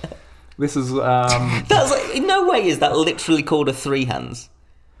 This is That's like, in no way is that literally called a 3 hands.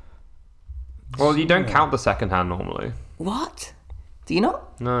 Well, you don't count the second hand normally. What? Do you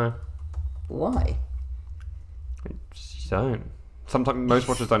not? No, Why? you don't. Sometimes most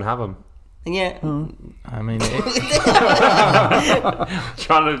watches don't have them. Yeah. I mean,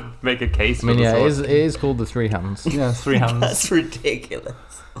 Trying to make a case. I mean, for the yeah, sword. it is called the Three Hands. Yeah, 3 hands. That's ridiculous.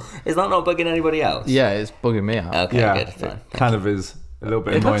 Is that not bugging anybody else? Yeah, it's bugging me out. Okay, Yeah, good, it fine. kind of is a little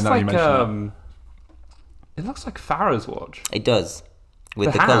bit It annoying looks that you like mentioned it looks like Farah's watch. It does. With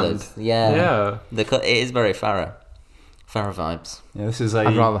The the, hand. colours. Yeah. Yeah. It is very Farah. Farah vibes. that. Yeah, this is a.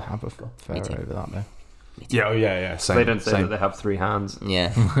 I'd rather have a Pharaoh too. over that though. Yeah, oh yeah, yeah. Same. They don't say same. that they have 3 hands.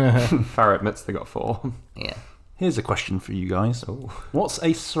 Yeah. Farah admits they got 4. Yeah. Here's a question for you guys. What's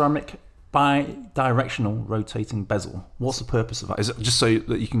a ceramic bi-directional rotating bezel? What's the purpose of that? Is it just so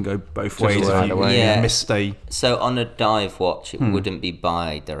that you can go both ways if either you way. Yeah. missed a... So on a dive watch, it wouldn't be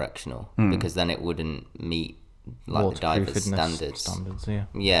bi-directional because then it wouldn't meet like the diver's standards. Yeah.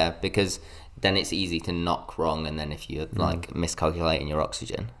 Yeah, because then it's easy to knock wrong, and then if you're like miscalculating your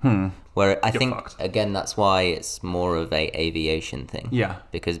oxygen, where I think fucked. again that's why it's more of a aviation thing. Yeah.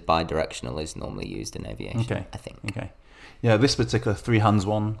 because bi-directional is normally used in aviation. Okay. I think. Okay. Yeah, this particular 3 hands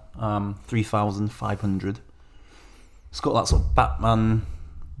one, 3,500. It's got that sort of Batman,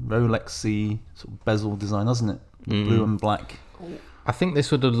 Rolexy sort of bezel design, doesn't it? Blue and black. I think this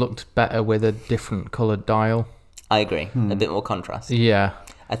would have looked better with a different coloured dial. I agree. A bit more contrast. Yeah.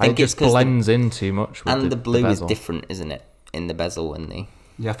 I think it it's just 'cause blends in too much with and the blue is bezel. different, isn't it? In the bezel and the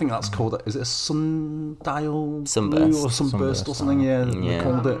Yeah, I think that's called... Is it a sundial Sunburst. blue or sunburst or something? Yeah, they Yeah.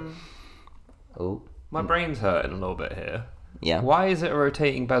 called it. oh My brain's hurting a little bit here. yeah. Why is it a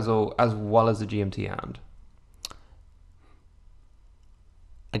rotating bezel as well as a GMT hand?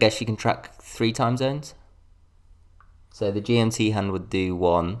 I guess you can track 3 time zones. So the GMT hand would do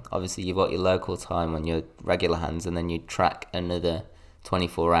 1. Obviously, you've got your local time on your regular hands, and then you track another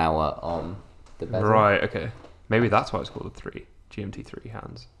 24-hour on the bezel. Right, okay. Maybe that's why it's called a 3. GMT 3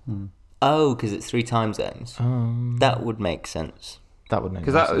 hands. Oh, because it's 3 time zones. That would make sense. That would make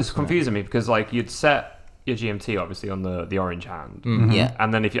Because more that was sense, confusing me, because like you'd set your GMT obviously on the orange hand. Yeah.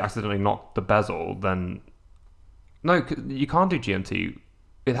 And then if you accidentally knock the bezel, then... No, you can't do GMT.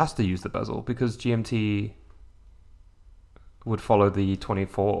 It has to use the bezel, because GMT would follow the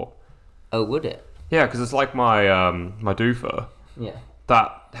 24. Oh, would it? Yeah, because it's like my my doofer. Yeah.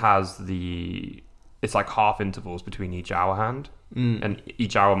 That has the... It's like half intervals between each hour hand and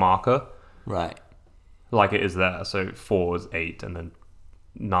each hour marker, Right. like it is there. So 4 is 8, and then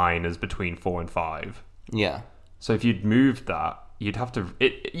 9 is between 4 and 5. Yeah. So if you'd moved that, you'd have to...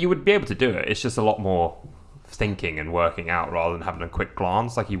 You would be able to do it. It's just a lot more thinking and working out rather than having a quick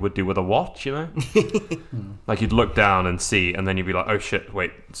glance like you would do with a watch, you know? Like you'd look down and see, and then you'd be like, oh shit,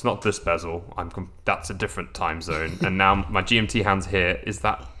 wait, it's not this bezel. That's a different time zone. And now my GMT hand's here. Is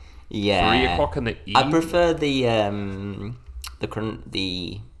that Yeah. 3 o'clock in the evening? I prefer the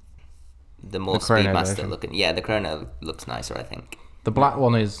more The Chrono Speedmaster version. looking. Yeah, the Chrono looks nicer, I think. The black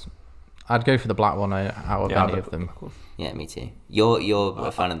one is... I'd go for the black one out of Yeah, any I'd of them. Yeah, me too. You're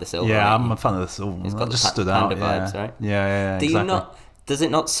a fan of the silver. Yeah, aren't I'm you? a fan of the silver. It's It got the just stood out. panda Yeah. vibes, right? Yeah, Do exactly. you not? Does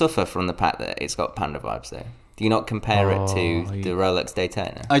it not suffer from the fact that it's got panda vibes though? Do you not compare it to the Rolex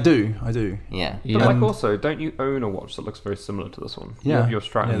Daytona? I do. Yeah. You But know, like also, don't you own a watch that looks very similar to this one? Yeah. Your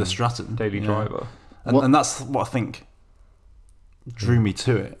Stratton. Yeah, the Stratton. Daily Yeah. Driver. And that's what I think drew me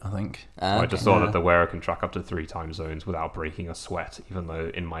to it, I think. I just saw Yeah. that the wearer can track up to 3 time zones without breaking a sweat, even though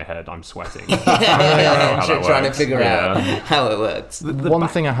in my head I'm sweating. Yeah, how that trying to works. figure out Yeah. how it works. one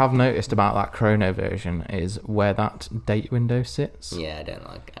thing I have noticed about that Chrono version is where that date window sits. Yeah, I don't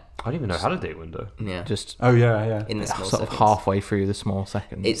like it. I don't even know how to date window. Yeah, Just Oh, yeah. in the small sort seconds. of halfway through the small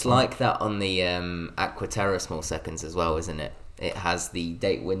seconds. It's like that on the Aquaterra small seconds as well, isn't it? It has the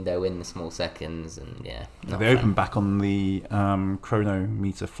date window in the small seconds, and yeah. not The fun. open back on the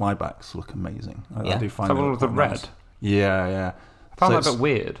chronometer flybacks look amazing. I Yeah. do find So they one look with the quite red. nice. Yeah. I found So that a bit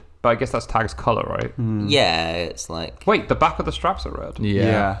weird, but I guess that's Tag's colour, right? Yeah, it's like Wait, the back of the straps are red.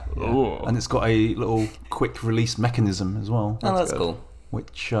 yeah. Ooh. And it's got a little quick release mechanism as well, oh, that's good. cool.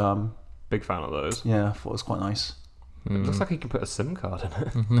 which Big fan of those. yeah, I thought was quite nice. It looks like you can put a SIM card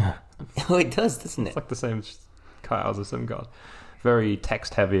in it. Oh, it does, doesn't it? It's like the same cut out as a SIM card. Very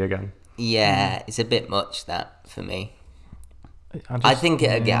text heavy again. Yeah, it's a bit much that for me. just- I think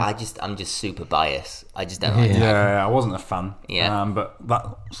again, I'm just super biased. I just don't like it. Yeah, I wasn't a fan. Yeah. But that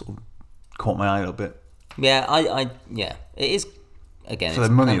sort of caught my eye a little bit. Yeah, yeah, it is. Again, For it's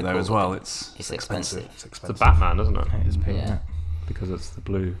the money kinda though, cool as well, looking. it's It's expensive. expensive. It's It's expensive. a Batman, isn't it? It is pink, Yeah. Because it's the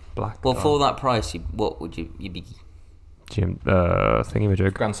blue black. Well, for that price, what would you be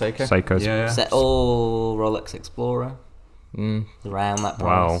thingamajig. Grand Seiko. Seiko's. Yeah. set? Oh, Rolex Explorer Mm, around that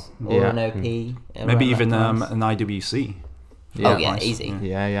Wow. price, or Yeah. an OP, Maybe around even that price. an IWC. yeah. Oh yeah, Nice. easy,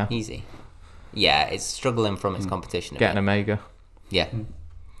 Yeah. easy. Yeah, it's struggling from its competition. A Get an bit. Omega. Yeah,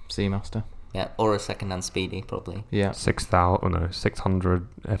 Seamaster. Yeah, or a second-hand Speedy, probably. Yeah. 600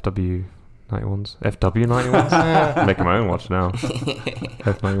 FW91s. FW91s? Making my own watch now.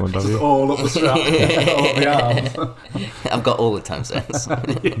 F91W. All up the strap, all up the arms. I've got all the time zones.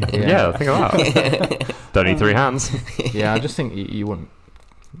 Yeah, think of that. Don't need 3 hands. Yeah, I just think you wouldn't.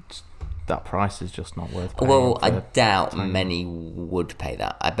 That price is just not worth paying. Well, I for doubt time. many would pay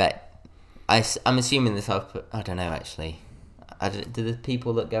that. I bet. I'm assuming this. I don't know, actually. Do the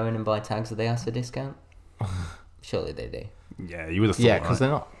people that go in and buy tags, do they ask for discount? Surely they do. Yeah, you would have thought. Yeah, because right? they're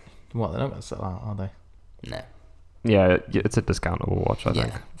not. What, they're not going to sell out, are they? No. Yeah, it's a discountable watch, I think.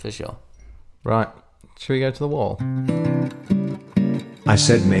 Yeah, for sure. Right. Should we go to the wall? I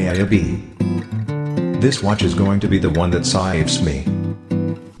said, may I be? This watch is going to be the one that saves me.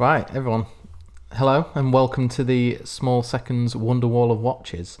 Right, everyone. Hello, and welcome to the Small Seconds Wonderwall of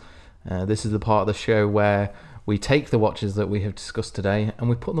Watches. This is the part of the show where we take the watches that we have discussed today and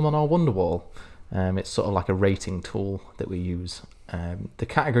we put them on our Wonderwall. It's sort of like a rating tool that we use. The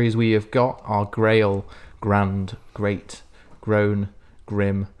categories we have got are Grail, Grand, Great, Grown,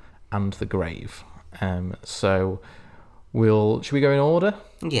 Grim, and the Grave. So should we go in order?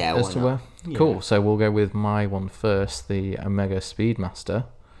 Yeah, as why to not? where? Cool. So we'll go with my one first, the Omega Speedmaster.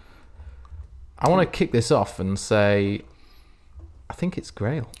 I want to kick this off and say, I think it's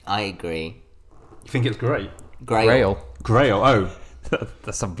Grail. I agree. You think it's great? Grail. Grail. Oh,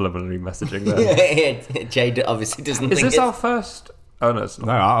 That's subliminally messaging there. Jade obviously doesn't Is think this our first? Oh, no, it's not.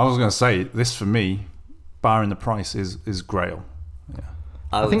 no, I was going to say, this for me, barring the price, is Grail.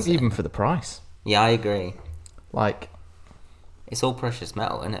 I think even for the price. Yeah, I agree. Like, It's all precious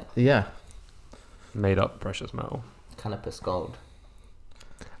metal, isn't it? yeah. Made up precious metal. Canopus gold.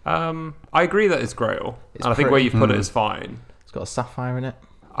 I agree that it's Grail. It's and I think where pretty. you've put it is fine. It's got a sapphire in it.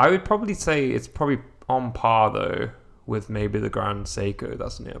 I would probably say it's probably on par, though, with maybe the Grand Seiko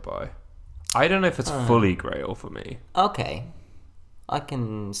that's nearby. I don't know if it's fully Grail for me. Okay. I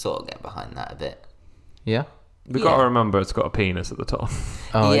can sort of get behind that a bit. Yeah. We've Yeah. got to remember it's got a penis at the top.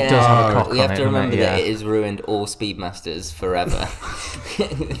 Oh, it does have a cock We on have it, to doesn't remember it? that Yeah. it has ruined all Speedmasters forever.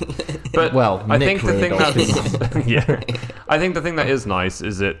 But Well, I Nick think the thing ruined all that's yeah, I think the thing that is nice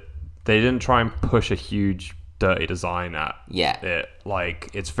is that they didn't try and push a huge dirty design at Yeah. it. Like,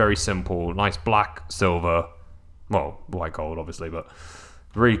 it's very simple, nice black, silver, well, white gold obviously, but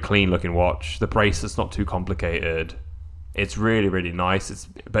really clean looking watch. The bracelet's not too complicated. It's really, really nice.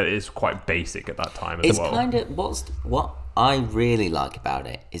 But it's quite basic at that time as It's well. kind of what I really like about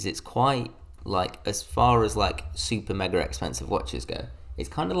it is it's quite like, as far as like super mega expensive watches go, it's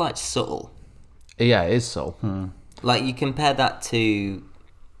kind of like subtle. Yeah, it is so. Like, you compare that to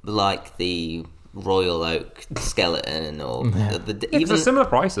like the Royal Oak skeleton or It's even similar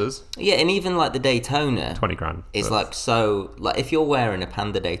prices. yeah, and even like the Daytona 20 grand. is but- like, so like if you're wearing a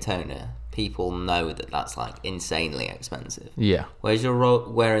Panda Daytona, people know that that's like insanely expensive. Yeah. Whereas you're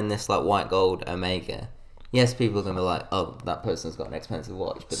wearing this like white gold Omega, yes, people are gonna be like, oh, that person's got an expensive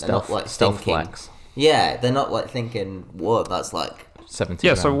watch, but they're not like Stealth thinking. flex. Yeah, they're not like thinking, whoa, that's like 70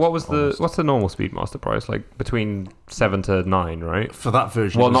 Yeah, so grand, what was almost. what's the normal Speedmaster price? Like between 7 to 9, right? For that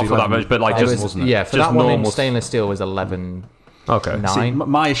version. Well, it was not for that 11, version, but like It just was, wasn't it? yeah, for Just that one in normal- stainless steel was 11. Okay. Nine. See,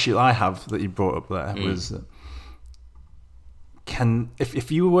 my issue I have that you brought up there was that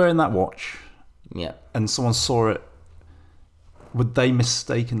if you were wearing that watch yeah. and someone saw it, would they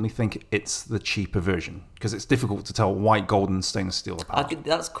mistakenly think it's the cheaper version? Because it's difficult to tell white gold and stainless steel apart.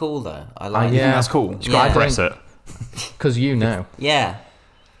 That's cool though. I like. You yeah. think that's cool? Just gotta Yeah. press it. Because you know. Yeah.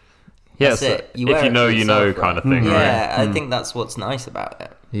 Yes, That's it. You if wear you it know, for you know, yourself, kind of right? thing, right? Yeah, I think that's what's nice about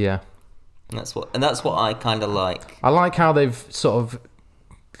it. Yeah. That's what I kind of like. I like how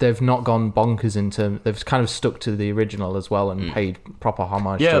they've not gone bonkers into, they've kind of stuck to the original as well and paid proper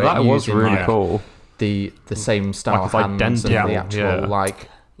homage Yeah, to it. that was using, really like, cool. the same style it's hands identical, and the actual yeah. like.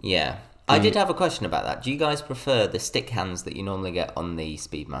 Yeah. I did have a question about that. Do you guys prefer the stick hands that you normally get on the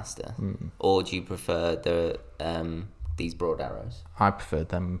Speedmaster, or do you prefer the these broad arrows? I preferred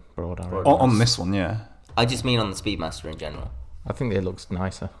them broad arrows. On this one, yeah. I just mean on the Speedmaster in general. I think it looks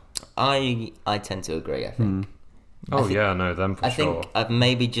nicer. I tend to agree. I think. Oh yeah, no, them for I sure. think I've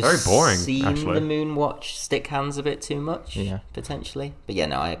maybe just Very boring, seen actually. the Moonwatch stick hands a bit too much. Yeah. Potentially, but yeah,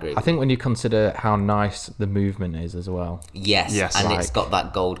 no, I agree. I think when you consider how nice the movement is as well, yes, Yes. and Like- it's got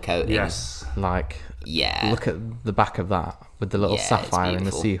that gold coating. Yes. like Yeah. look at the back of that with the little Yeah, it's sapphire and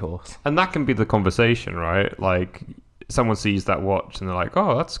the beautiful. seahorse. And that can be the conversation, right? Like, someone sees that watch and they're like,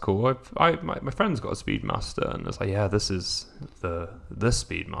 "Oh, that's cool. My friend's got a Speedmaster," and it's like, "Yeah, this is the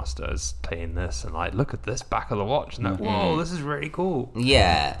Speedmaster is playing this, and like, look at this back of the watch, and like, whoa, this is really cool,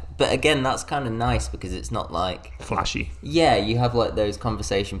 Yeah, but again, that's kind of nice because it's not like flashy. Yeah, you have like those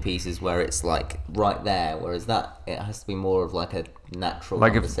conversation pieces where it's like right there, whereas that it has to be more of like a natural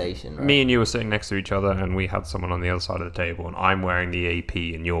Like if conversation. Right? me and you were sitting next to each other, and we had someone on the other side of the table, and I'm wearing the AP,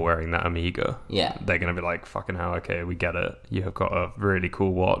 and you're wearing that Amiga. Yeah. They're gonna be like, "Fucking hell, okay, we get it. You have got a really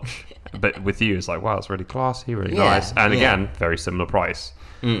cool watch." But with you, it's like, "Wow, it's really classy, really Yeah, nice." And yeah. again, very similar price.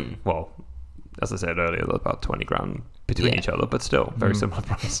 Well, as I said earlier, they're about 20 grand between Yeah. each other, but still very similar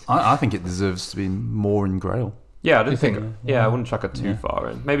price. I think it deserves to be more in Grail. Yeah, I didn't think- think. Yeah, I wouldn't chuck it too far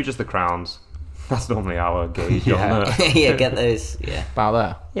in. Maybe just the crowns. That's normally our gauge on it. Yeah, get those. Yeah, About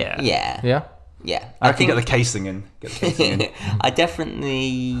there. Yeah. yeah, Yeah. yeah. I can get the casing in. I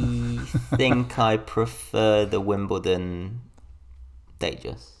definitely think I prefer the Wimbledon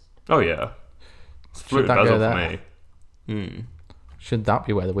Datejust. Oh yeah. Flute that bezel go for there? me. Should that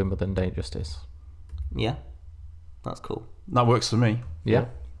be where the Wimbledon Datejust is? Yeah, that's cool. That works for me. Yeah.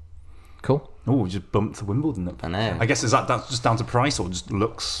 Cool. Oh, we just bumped the Wimbledon up. I know. I guess that's just down to price or just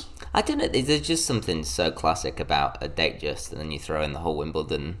looks. I don't know. There's just something so classic about a Datejust, and then you throw in the whole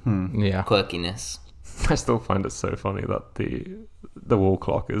Wimbledon Yeah. quirkiness. I still find it so funny that the wall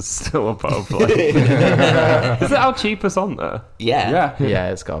clock is still above. Like, is that how cheap it's on there? Yeah.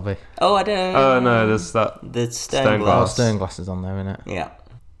 Yeah, it's got to be. Oh, I don't. Oh no, there's that. The Stone stone Oh, glass. stern glasses on there, innit? Yeah.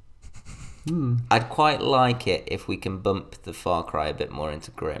 I'd quite like it if we can bump the Far Cry a bit more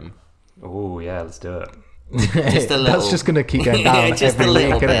into Grim. Oh yeah, let's do it. Just a little. That's just going to keep going down just every a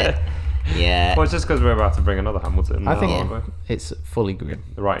little week, innit? bit. Yeah. Well, it's just because we're about to bring another Hamilton. I now, think aren't we? it's fully grim.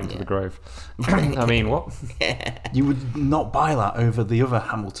 Right into the grave. I mean, what? You would not buy that over the other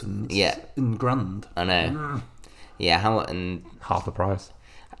Hamiltons. Yeah. In Grand. I know. Yeah, Hamilton. Half the price.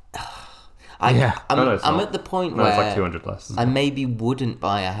 I'm Yeah. No, it's I'm not. at the point No, where it's like 200 less. I maybe wouldn't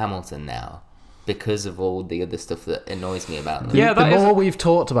buy a Hamilton now because of all the other stuff that annoys me about them. Yeah, The that is. more we've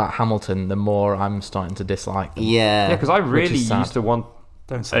talked about Hamilton, the more I'm starting to dislike them. Yeah. Yeah, because I Which really is sad. used to want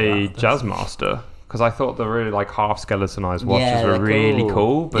Don't say a that. Jazzmaster because I thought the really like half skeletonized watches Yeah, were they're really cool.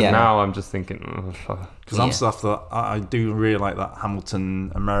 cool. But Yeah. now I'm just thinking, fuck. Because I'm stuff that I do really like that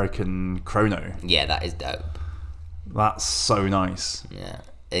Hamilton American Chrono. Yeah, that is dope. That's so nice. Yeah.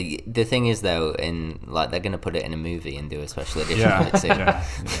 The thing is, though, in like they're gonna put it in a movie and do a special edition Yeah, of it soon. yeah,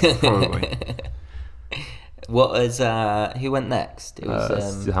 probably. What was who went next? It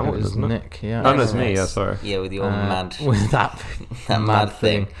was It's It Hamilton, was isn't it? Nick, yeah. Oh, no, it's Nick. me. Yeah, sorry. yeah, with your mad With that, that mad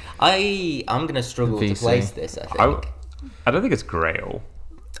thing. I'm gonna struggle to VC. place this. I I, think. I don't think it's Grail.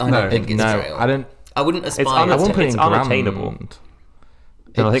 I don't No. think it's no, real. I don't. I wouldn't It's aspire. I won't put it it's in grand. unattainable. It's,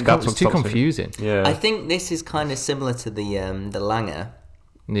 And I think that's it's what too stops me. confusing. Yeah. I think this is kind of similar to the Langer.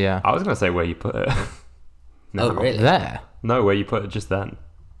 Yeah. I was going to say where you put it. No. Oh, really? There. No, where you put it just then.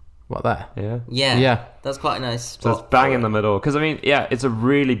 What there? Yeah. Yeah. Yeah. That's quite a nice So spot. it's bang for in it. the middle. Because, I mean, yeah, it's a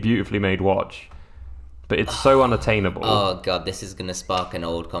really beautifully made watch. But it's so unattainable. Oh god, this is gonna spark an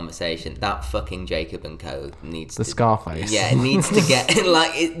old conversation. That fucking Jacob and Co needs The to. Scarface. Yeah, it needs to get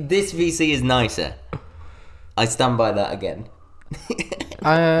like this VC is nicer. I stand by that again.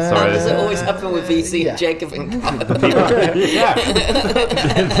 Sorry, How does it Uh, always happen with VC yeah. and Jacob and Co? Yeah.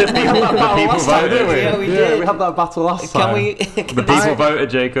 the people voted. Yeah, we Yeah, did. we had that battle last Can time. we? The people voted,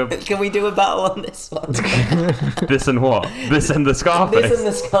 Jacob. Can we do a battle on this one? This and what? This and the Scarface. This and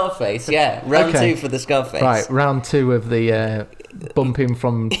the Scarface. Yeah, round Okay. 2 for the Scarface. Right, round 2 of the bumping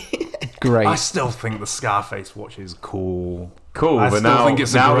from great. I still think the Scarface watch is cool. Cool, I but still now, think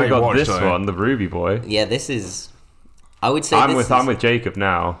it's a now great we've got watch, this though. one, the Ruby Boy. Yeah, this is. I would say I'm this with is, Jacob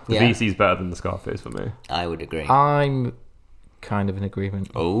now. The Yeah. VC's better than the Scarface for me. I would agree. I'm kind of in agreement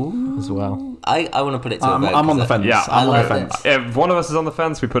Oh, as well. I want to put it to a vote. I'm on the 'cause fence. Yeah, I'm on the like fence. If one of us is on the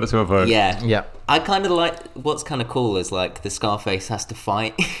fence, we put it to a vote. Yeah. Yeah. I kind of like what's kind of cool is like the Scarface has to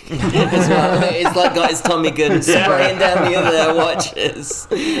fight as well. It's like got his Tommy gun spraying down the other watches.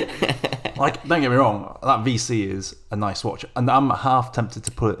 Like, don't get me wrong, that VC is a nice watch, and I'm half tempted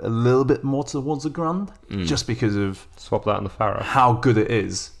to put it a little bit more towards a grand, just because of Swap that in the Farah. how good it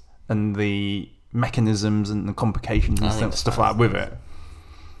is and the mechanisms and the complications and stuff like that with it.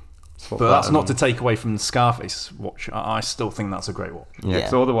 Swap But that that's in. not to take away from the Scarface watch. I still think that's a great watch. Yeah, Yeah.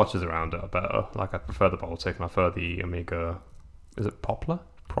 because all the watches around it are better. Like, I prefer the Baltic and I prefer the Omega. Is it Poplar?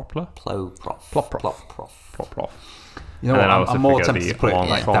 Propler? Plo prof. Plop prof. Plop prof. Prop. You know And what? then I also I'm more forget tempted the to put it long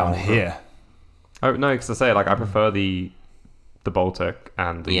like phone. down here. Oh, no, because I say, like, I prefer the Baltic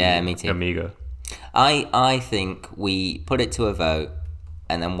and the Yeah, me too. Omega. I think we put it to a vote,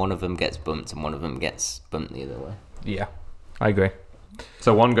 and then one of them gets bumped and one of them gets bumped the other way. Yeah. I agree.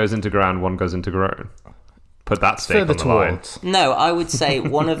 So one goes into Grand, one goes into Grown. put that stake Further on the line. towards. No, I would say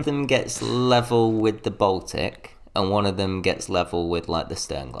one of them gets level with the Baltic, and one of them gets level with like the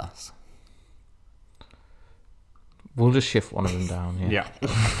Sternglass. We'll just shift one of them down. Yeah.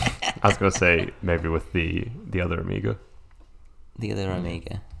 I was going to say maybe with the other Amiga. The other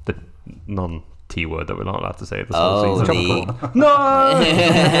Amiga. The non-T word that we're not allowed to say this Oh, whole season. the... No!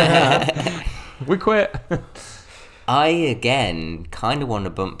 We quit. I, again, kind of want to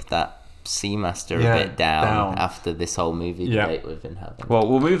bump that Seamaster a bit down after this whole movie debate we've been having. Well,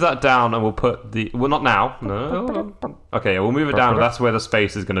 we'll move that down and we'll put the... Well, not now. No. Okay, we'll move it down. That's where the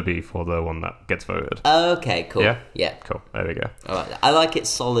space is going to be for the one that gets voted. Okay, cool. Yeah? Cool. There we go. All right. I like it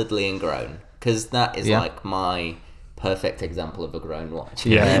solidly and grown, because that is Yeah. like my perfect example of a grown watch.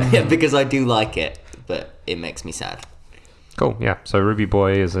 Yeah. Because I do like it, but it makes me sad. Cool, yeah. So Ruby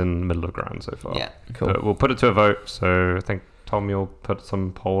Boy is in middle of ground so far. Yeah. Cool. But we'll put it to a vote, so I think, Tom, you'll put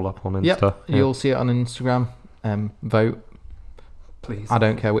some poll up on Insta. Yep. Yeah. You'll see it on Instagram. Vote. Please. I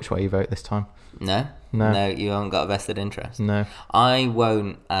don't care which way you vote this time. No? No. You haven't got a vested interest? No. I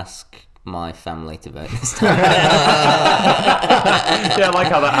won't ask my family to vote this time. Yeah, I like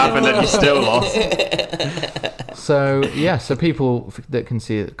how that happened and you still lost. So yeah, so people that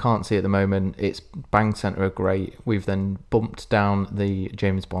can't see at the moment, it's Bang Centre are great. We've then bumped down the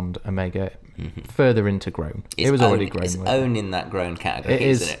James Bond Omega further into grown. It was already grown. It's with owning that grown category, It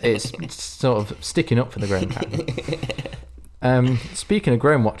is. isn't it? It's sort of sticking up for the grown category. Speaking of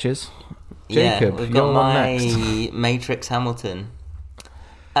grown watches, Jacob, we've you're got on my next. Matrix Hamilton.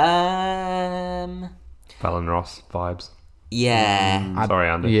 Fallon Ross vibes. Yeah, Sorry,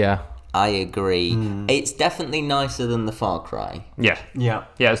 Andy. Yeah, I agree. It's definitely nicer than the Far Cry. Yeah. Yeah.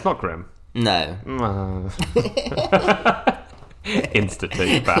 Yeah, it's not grim. No. Insta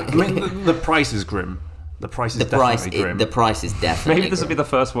take back. I mean, the price is grim. The price is definitely grim. The price is definitely Maybe this will be the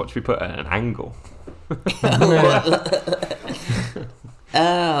first watch we put at an angle.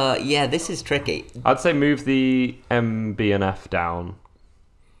 yeah, this is tricky. I'd say move the MB&F down,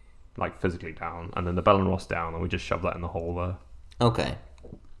 like physically down, and then the Bell & Ross down, and we just shove that in the hole there. Okay.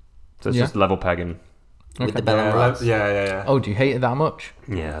 So it's Yeah. just level pegging. With the Bell and Ross. Yeah. Oh, do you hate it that much?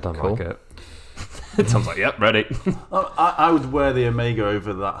 Yeah, I don't Cool. like it. It sounds like, yep, ready. I would wear the Omega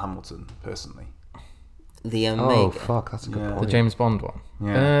over that Hamilton, personally. The Omega. fuck, that's a good Yeah. The James Bond one.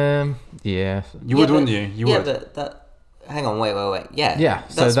 Yeah. Yeah. You would, wouldn't you? You would. but that... Hang on, wait. Yeah. Yeah,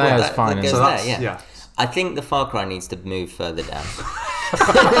 so That's what there's fine. That goes So there, that's, yeah. yeah. I think the Far Cry needs to move further down.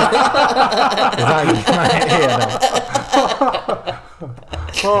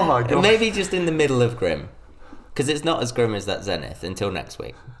 Oh my god. Maybe just in the middle of grim. Because it's not as grim as that Zenith until next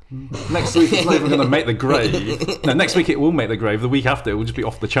week. Next week it's not even going to make the grave. No, next week it will make the grave. The week after it will just be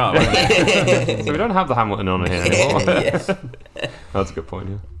off the chart. Won't it? So we don't have the Hamilton on here anymore. Yeah. That's a good point,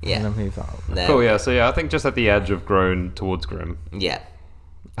 yeah. Yeah. Move that up. There Cool, we yeah. go. So yeah, I think just at the edge of grown towards grim. Yeah.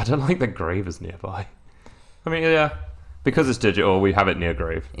 I don't like that grave is nearby. I mean, yeah, because it's digital, we have it near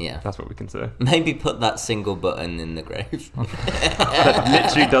grave. Yeah. That's what we can say. Maybe put that single button in the grave. That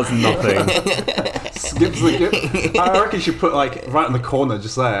literally does nothing. Skips the I reckon you should put like right in the corner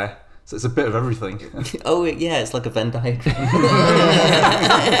just there. So it's a bit of everything. Oh, yeah, it's like a Venn diagram.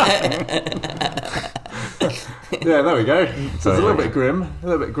 Yeah, there we go. So it's a little yeah. bit grim, a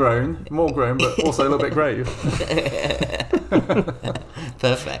little bit grown, more grown, but also a little bit grave.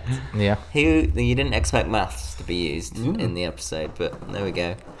 Perfect. Yeah, You didn't expect maths to be used in the episode, but there we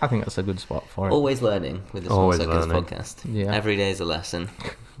go. I think that's a good spot for it. Always learning with the Small Always Seconds learning. podcast. Yeah. Every day is a lesson.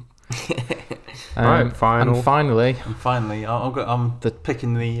 Alright, final. And finally, And finally, I'm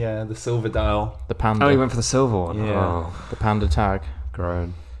picking the silver dial. the panda. Oh, you went for the silver one. Yeah. Oh, The panda tag.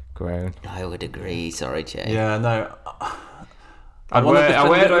 grown. Grown. I would agree. Sorry, Jay. Yeah, no. I'd wanna wear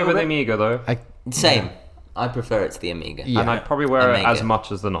defend it it a over little the bit. Amiga though, Same. I prefer it to the Amiga. Yeah. and I'd probably wear it as Amiga.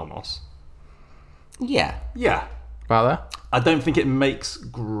 much as the Nomos. Yeah. Yeah. About there? I don't think it makes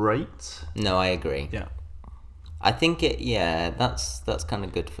great. No, I agree. Yeah. I think it. Yeah, that's kind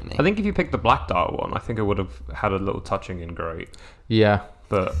of good for me. I think if you picked the Black Dart one, I think it would have had a little touching in great, Yeah.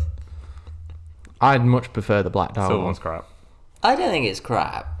 but I'd much prefer the black dial silver one. one's crap. I don't think it's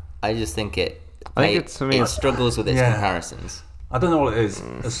crap. I just think it. I think it's, for me, it struggles with its Yeah. comparisons. I don't know what it is.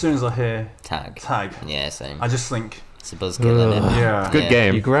 As soon as I hear Tag. tag, Yeah, same. I just think, It's a buzzkill, isn't it? yeah. Good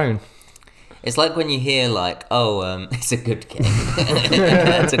game. You're grown. It's like when you hear like, oh, it's a good game.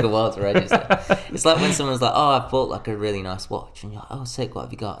 It took a while to register. It's like when someone's like, oh, I bought like a really nice watch, and you're like, oh, sick, what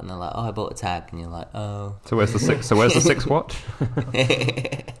have you got? And they're like, oh, I bought a tag, and you're like, oh, So where's the six? So where's the six watch?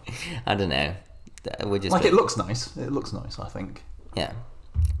 I don't know. We're just Like it looks nice. It looks nice, I think. yeah,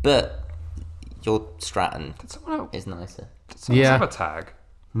 but your Stratton Did someone else, is nicer. did someone Yeah. have a tag?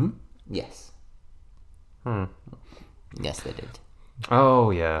 Yes. Yes, they did. Oh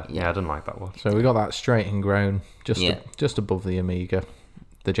yeah, I didn't like that watch. So we got that straight and grown, just Yeah. just above the Amiga,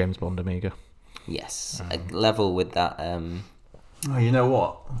 the James Bond Amiga. Yes, a level with that. Oh, you know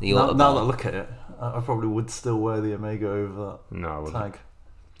what? The Now Autobahn. that I look at it, I probably would still wear the Omega over No, I that wouldn't. tag.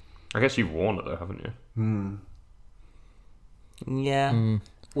 I guess you've worn it though, haven't you? Yeah.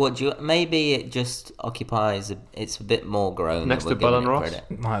 What do you? Maybe it just occupies. It's a bit more grown. Next than to we're Bell giving and it Ross?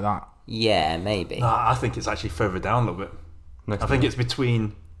 credit. Like that. Yeah, maybe. No, I think it's actually further down a little bit. Next I to think it. it's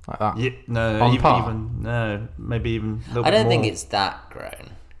between. Like that. No, On even, par? maybe even a little I bit don't think more. it's that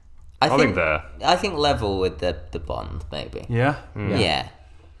grown. I think there. I think level with the Bond, maybe. Yeah. Yeah.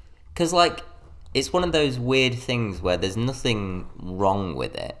 Because, like, it's one of those weird things where there's nothing wrong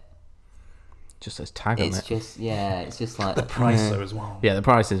with it. Just says tag on It's it. just, it's just like... The price though as well. Yeah, the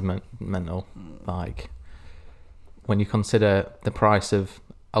price is mental. Like, when you consider the price of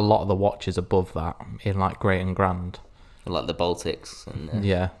a lot of the watches above that in like Great and Grand. Like the Baltics and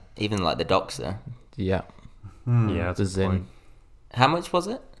Yeah, even like the Doxa. yeah. Yeah, that's The a good Zin. point. How much was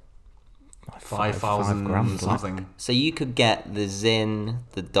it? Like 5,000 grand, like, something. So you could get the Zin,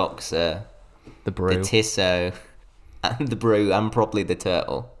 the Doxa, the brew, the Tissot, and the Brew, and probably the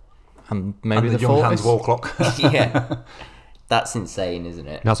Turtle. and maybe And the the Young Hands Fortis. wall clock. Yeah. That's insane, isn't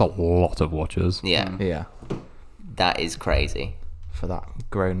it? That's a lot of watches. Yeah. Yeah, That is crazy. for that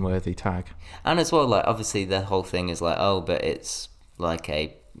grown worthy tag. And as well, like, obviously the whole thing is like, oh, but it's like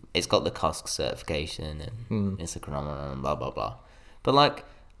it's got the COSC certification and it's a chronometer and blah, blah, blah. But, like,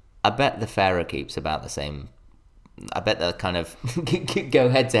 I bet the Fera keeps about the same. I bet they'll kind of go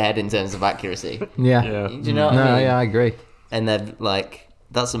head to head in terms of accuracy. Yeah. Yeah. Do you know what No, I mean? yeah, I agree. And they're like,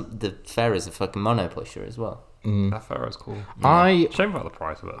 the Fera's a fucking mono pusher as well. That Pharaoh's cool. I Shame about the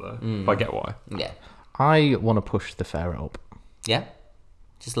price of it though. But I get why. Yeah. I want to push the Fera up. Yeah?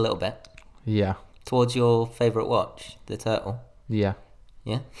 Just a little bit. Yeah, Towards your favourite watch, the Turtle. yeah.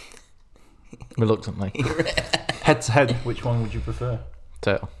 Yeah? Reluctantly, Head to head, which one would you prefer?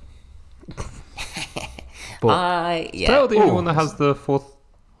 turtle. But Yeah. Still the only one that has the fourth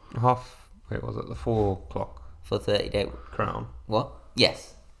half. Wait, was it the 4 o'clock For 30-day... crown? What?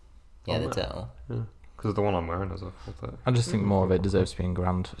 Yes. Yeah, the Oh, no. Turtle. Because the one I'm wearing is a 430. I just think more of it deserves to be in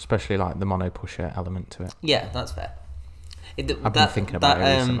Grand, especially like the mono pusher element to it. Yeah, that's fair. I've been thinking about it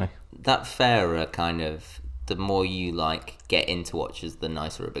recently. That fairer kind of, the more you like get into watches, the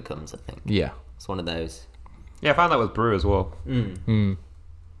nicer it becomes. I think Yeah. it's one of those. Yeah, I found that with Brew as well.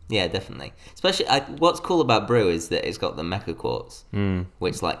 Yeah, definitely. Especially, what's cool about Brew is that it's got the Mecha Quartz,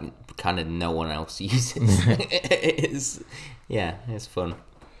 which like kind of no one else uses. It's fun.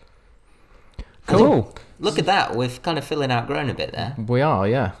 Cool. Look at that, we're kind of filling out grown a bit there. We are,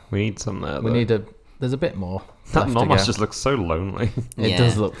 yeah. We need some there. We need there's a bit more. That left to Nomos go. just looks so lonely. It Yeah.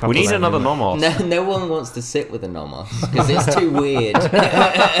 does look. we proper need lonely, another doesn't it? Nomos. No one wants to sit with a Nomos because it's too weird.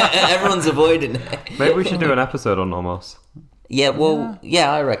 Everyone's avoiding it. Maybe we should do an episode on Nomos. Yeah, well,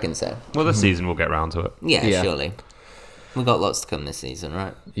 yeah, I reckon so. Well, this season we'll get round to it. Yeah, Yeah. surely. We've got lots to come this season,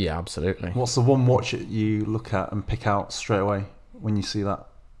 right? Yeah, absolutely. What's the one watch that you look at and pick out straight away when you see that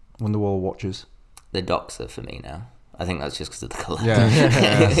Wonderwall watches? The Doxa for me now. I think that's just because of the colour.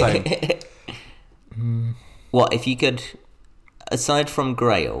 Yeah, same. What, if you could, aside from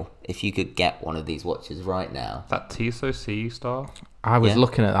Grail, if you could get one of these watches right now? That Tissot C Star. I was Yeah.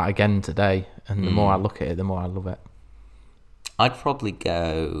 looking at that again today, and the more I look at it, the more I love it. I'd probably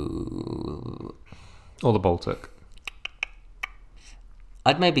go... Or the Baltic.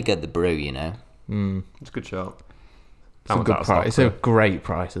 I'd maybe go the Brew, you know? It's a good shout. It's That a one's good out of price. stock, It's a though. great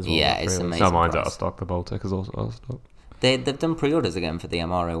price as well. Yeah, that it's really. amazing. No, mine's out price. of stock. The Baltic is also out of stock. They've done pre-orders again for the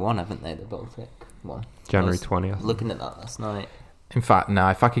MR01, haven't they? The Baltic one. January I was 20th. Looking at that last night. In fact, no,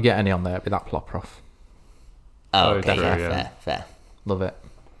 if I could get any on there, it'd be that Plopproff. Oh, Oh, okay, true, yeah, yeah. fair. Love it.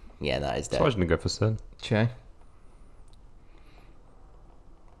 Yeah, that is So I dope. didn't go for Sin. Che.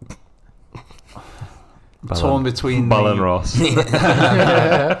 Torn between Bell and the, Ross.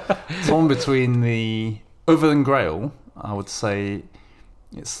 torn between the other than Grail, I would say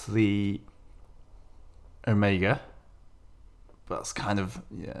it's the Omega. But that's kind of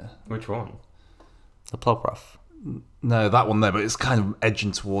Which one? The Plopproff. No, that one there, but it's kind of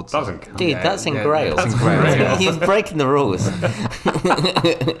edging towards. Doesn't it. count. Dude, Yeah, that's in yeah, Grail. That's in Grail. You're breaking the rules.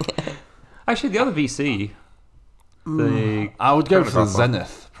 Actually, the other VC. The I would go for the Chronograph one.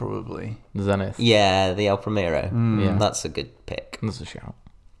 Zenith, probably. Zenith. Yeah, the El Primero. Yeah. That's a good pick. That's a shout.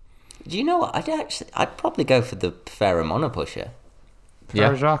 Do you know what? I'd probably go for the Ferro Monopusher.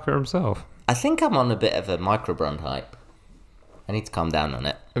 Yeah. Jacques himself. I think I'm on a bit of a microbrand hype. I need to calm down on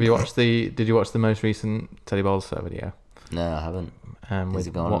it. Have you watched did you watch the most recent Teddy Balser video? No, I haven't. with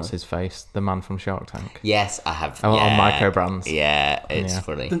he gone? what's his face, the man from Shark Tank. Yes, I have. On yeah. Micro Brands. Yeah, it's Yeah.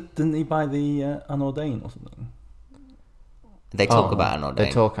 funny. Didn't he buy the Unordained or something? They talk about an odd They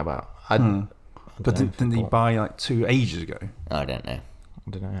name. talk about. I But didn't he buy like 2 ages ago? I don't know.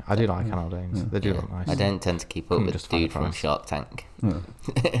 don't know. I do like Analdanes. They do look nice. I don't tend to keep up Couldn't with just the find dude a from price. Shark Tank.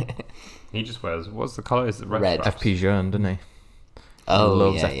 He just wears. What's the color? Is it red? Red. stripes? FP Jeune, doesn't he? Oh,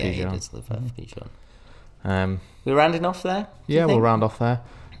 loves yeah, FP yeah, he Jeune. does love FP Jeune. We're We're rounding off there? do you Yeah, we'll think? round off there.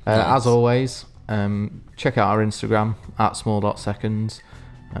 Nice. As always, check out our Instagram at small.seconds.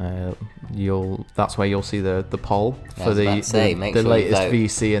 That's where you'll see the poll I for was about to say, the make sure you latest vote.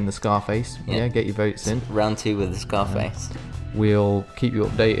 VC and the Scarface. Yeah. Yeah, get your votes in. Round 2 with the Scarface. We'll keep you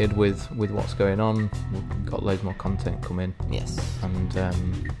updated with what's going on. We've got loads more content coming, Yes. and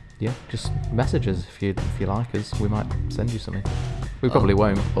yeah, just message us if you like us. We might send you something. We probably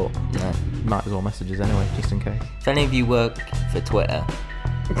won't, but No. might as well message us anyway, just in case. If any of you work for Twitter,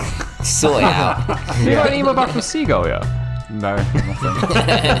 sort it out. You got an email back from Seagull yet? No,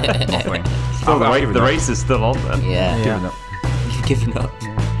 nothing. Nothing. Still, I've the race is still on then. Yeah. Yeah. Given up. You've given up.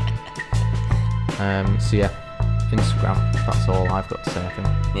 So yeah, Instagram. That's all I've got to say, I think.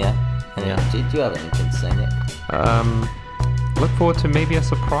 Yeah. And Yeah. Do you have anything to say, Nick? Look forward to maybe a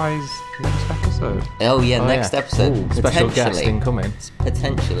surprise next episode. Oh, yeah, Oh, next yeah. episode. Ooh, special guest Potentially. incoming.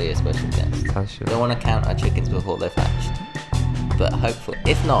 Potentially a special guest. Potentially. Don't want to count our chickens before they've hatched. But hopefully,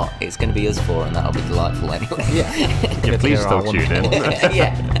 if not, it's going to be us 4 and that'll be delightful anyway. Yeah. Yeah, please Here are still tune in.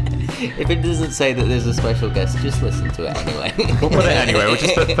 yeah. If it doesn't say that there's a special guest, just listen to it anyway. We'll put it anyway. We'll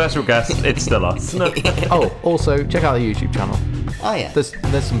just put special guest. It's still us. Oh, also check out the YouTube channel. Oh, yeah. There's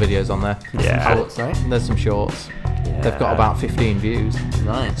some videos on there. Yeah. Shorts, right? There's some shorts. They've got about 15 views.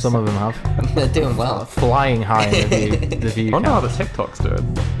 Nice. Some of them have. They're doing well. Flying high in the view I wonder how count. the TikTok's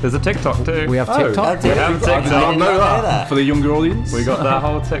doing. There's a TikTok too. We have Oh. TikTok. do We have I did TikTok. not know that. For the younger audience? We got that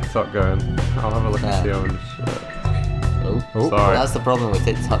whole TikTok going. I'll have a look Yeah. at your own shit. Oh, Sorry. that's the problem with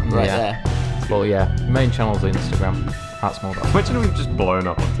TikTok right Yeah. there. Well, yeah, main channel's Instagram at small. Imagine we've just blown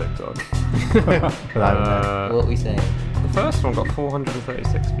up on TikTok. What are we saying? The first one got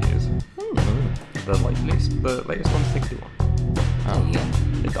 436 views. The latest one's 61. Oh,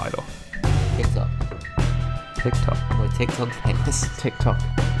 yeah. It died off. TikTok. TikTok. We're TikTok famous. TikTok.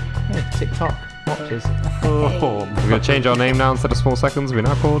 Hey, TikTok. Watches. Oh, we're gonna change our name now. Instead of Small Seconds, we're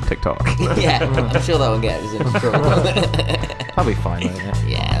now called TikTok. Yeah, I'm sure that will get us in trouble. That'll be fine, won't it?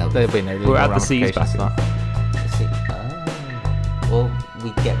 Yeah. There'll be no legal We'll add the C's ramifications back to that. See. Oh. Well,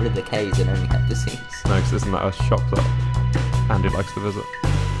 we get rid of the K's and only have the C's. No, because isn't that a shop that Andy likes to visit?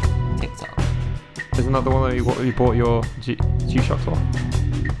 TikTok. Isn't that the one that you bought your G-Shocks off?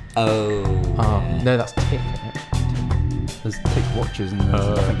 Oh. Oh, no, that's Tick, isn't it? There's tick watches and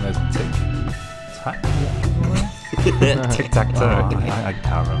I think there's tick tack watches. Tic-tac-toe. I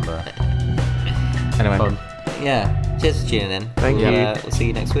can't remember. Anyway, Fun. Yeah. Cheers for tuning in. Thank We'll, you. We'll see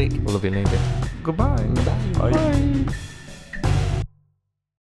you next week. we'll love you, leave you. Goodbye. Bye. Bye.